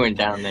doing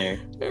down there?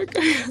 That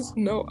guy has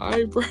no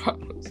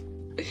eyebrows.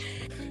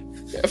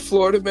 A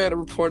Florida man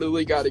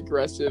reportedly got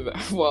aggressive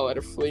while at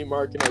a flea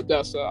market in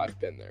Odessa. I've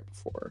been there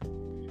before.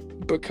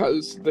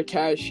 Because the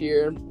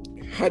cashier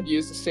had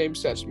used the same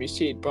sesame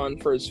seed bun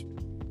for his...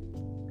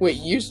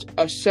 used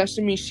a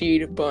sesame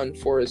seed bun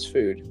for his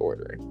food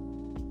order.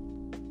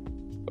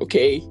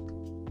 Okay.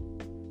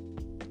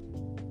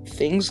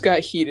 Things got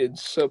heated,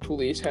 so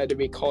police had to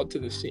be called to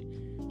the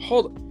scene.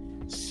 Hold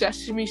on.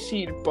 Sesame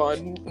seed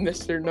bun,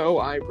 Mr. No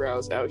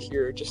Eyebrows out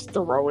here just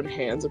throwing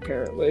hands,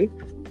 apparently.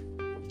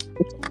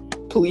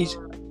 Police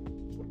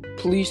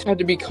had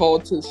to be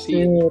called to the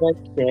scene. Dude, I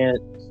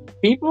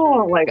can't.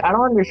 People, like, I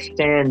don't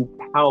understand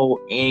how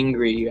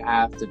angry you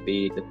have to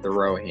be to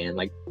throw a hand.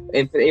 Like,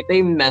 if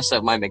they mess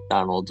up my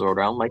McDonald's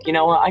order, I'm like, you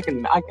know what,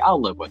 I'll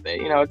live with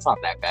it. You know, it's not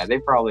that bad. They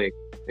probably...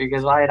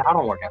 Because I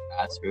don't work at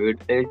fast food.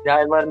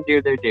 I let them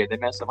do their due. They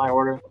mess up my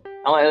order.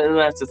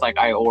 Unless it's like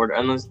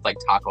unless it's like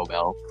Taco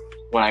Bell.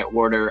 When I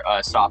order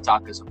a soft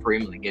taco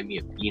supreme and they give me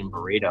a bean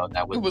burrito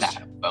that was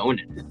a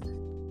bonus,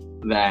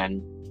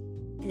 then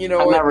you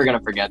know I'm never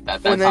gonna forget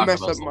that. When they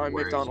mess up my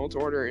McDonald's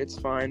order, it's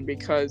fine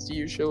because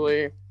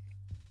usually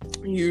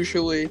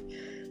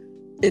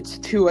it's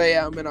 2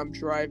 a.m. and I'm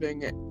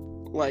driving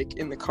like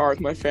in the car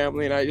with my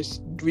family and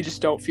we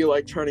just don't feel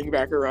like turning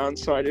back around,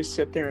 so I just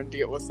sit there and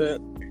deal with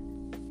it.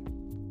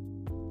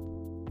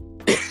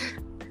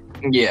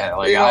 Yeah,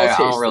 like I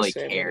don't really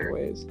care.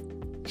 Anyways.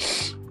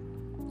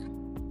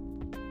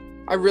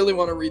 I really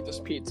want to read this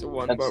pizza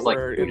one, but like,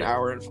 we're an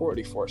hour and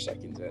 44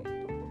 seconds in.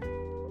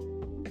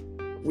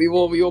 We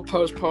will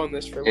postpone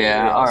this for later.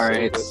 Yeah,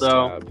 alright,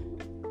 so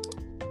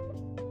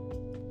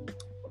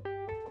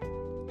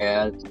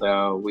yeah,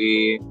 so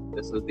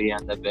this is the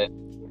end of it.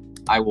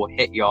 I will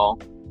hit y'all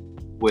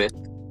with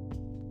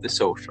the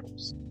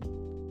socials.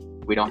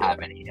 We don't have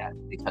any yet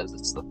because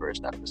it's the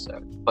first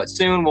episode, but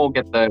soon we'll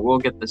get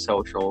the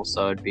socials.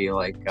 So it'd be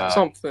like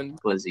something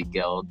Glizzy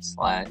Guild /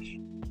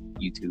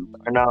 YouTube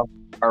or no,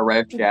 our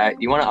rev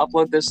chat. You want to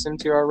upload this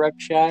into our rev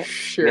chat?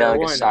 Sure, yeah, like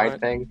why a side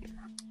not? thing.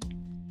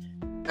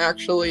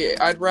 Actually,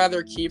 I'd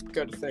rather keep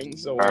good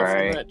things away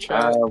from that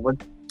chat.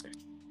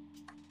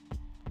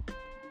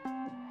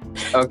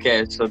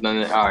 Okay, so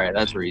then alright,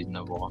 that's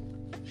reasonable.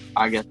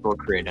 I guess we'll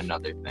create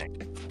another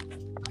thing.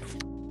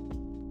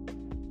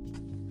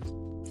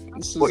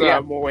 This is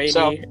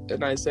Mulaney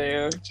and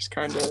Isaiah just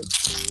kind of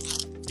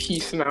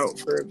peacing out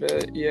for a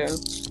bit, yeah.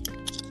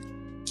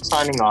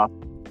 Signing off.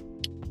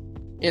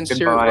 Insert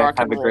Goodbye, rock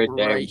have and a great roll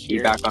day. right Be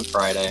here. back on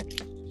Friday.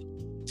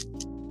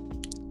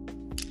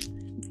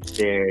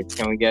 Dude,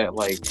 can we get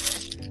like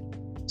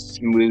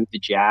smooth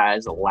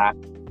jazz lap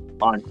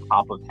on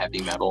top of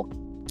heavy metal?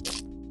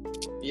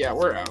 Yeah,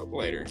 we're out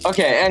later.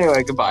 Okay,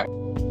 anyway, goodbye.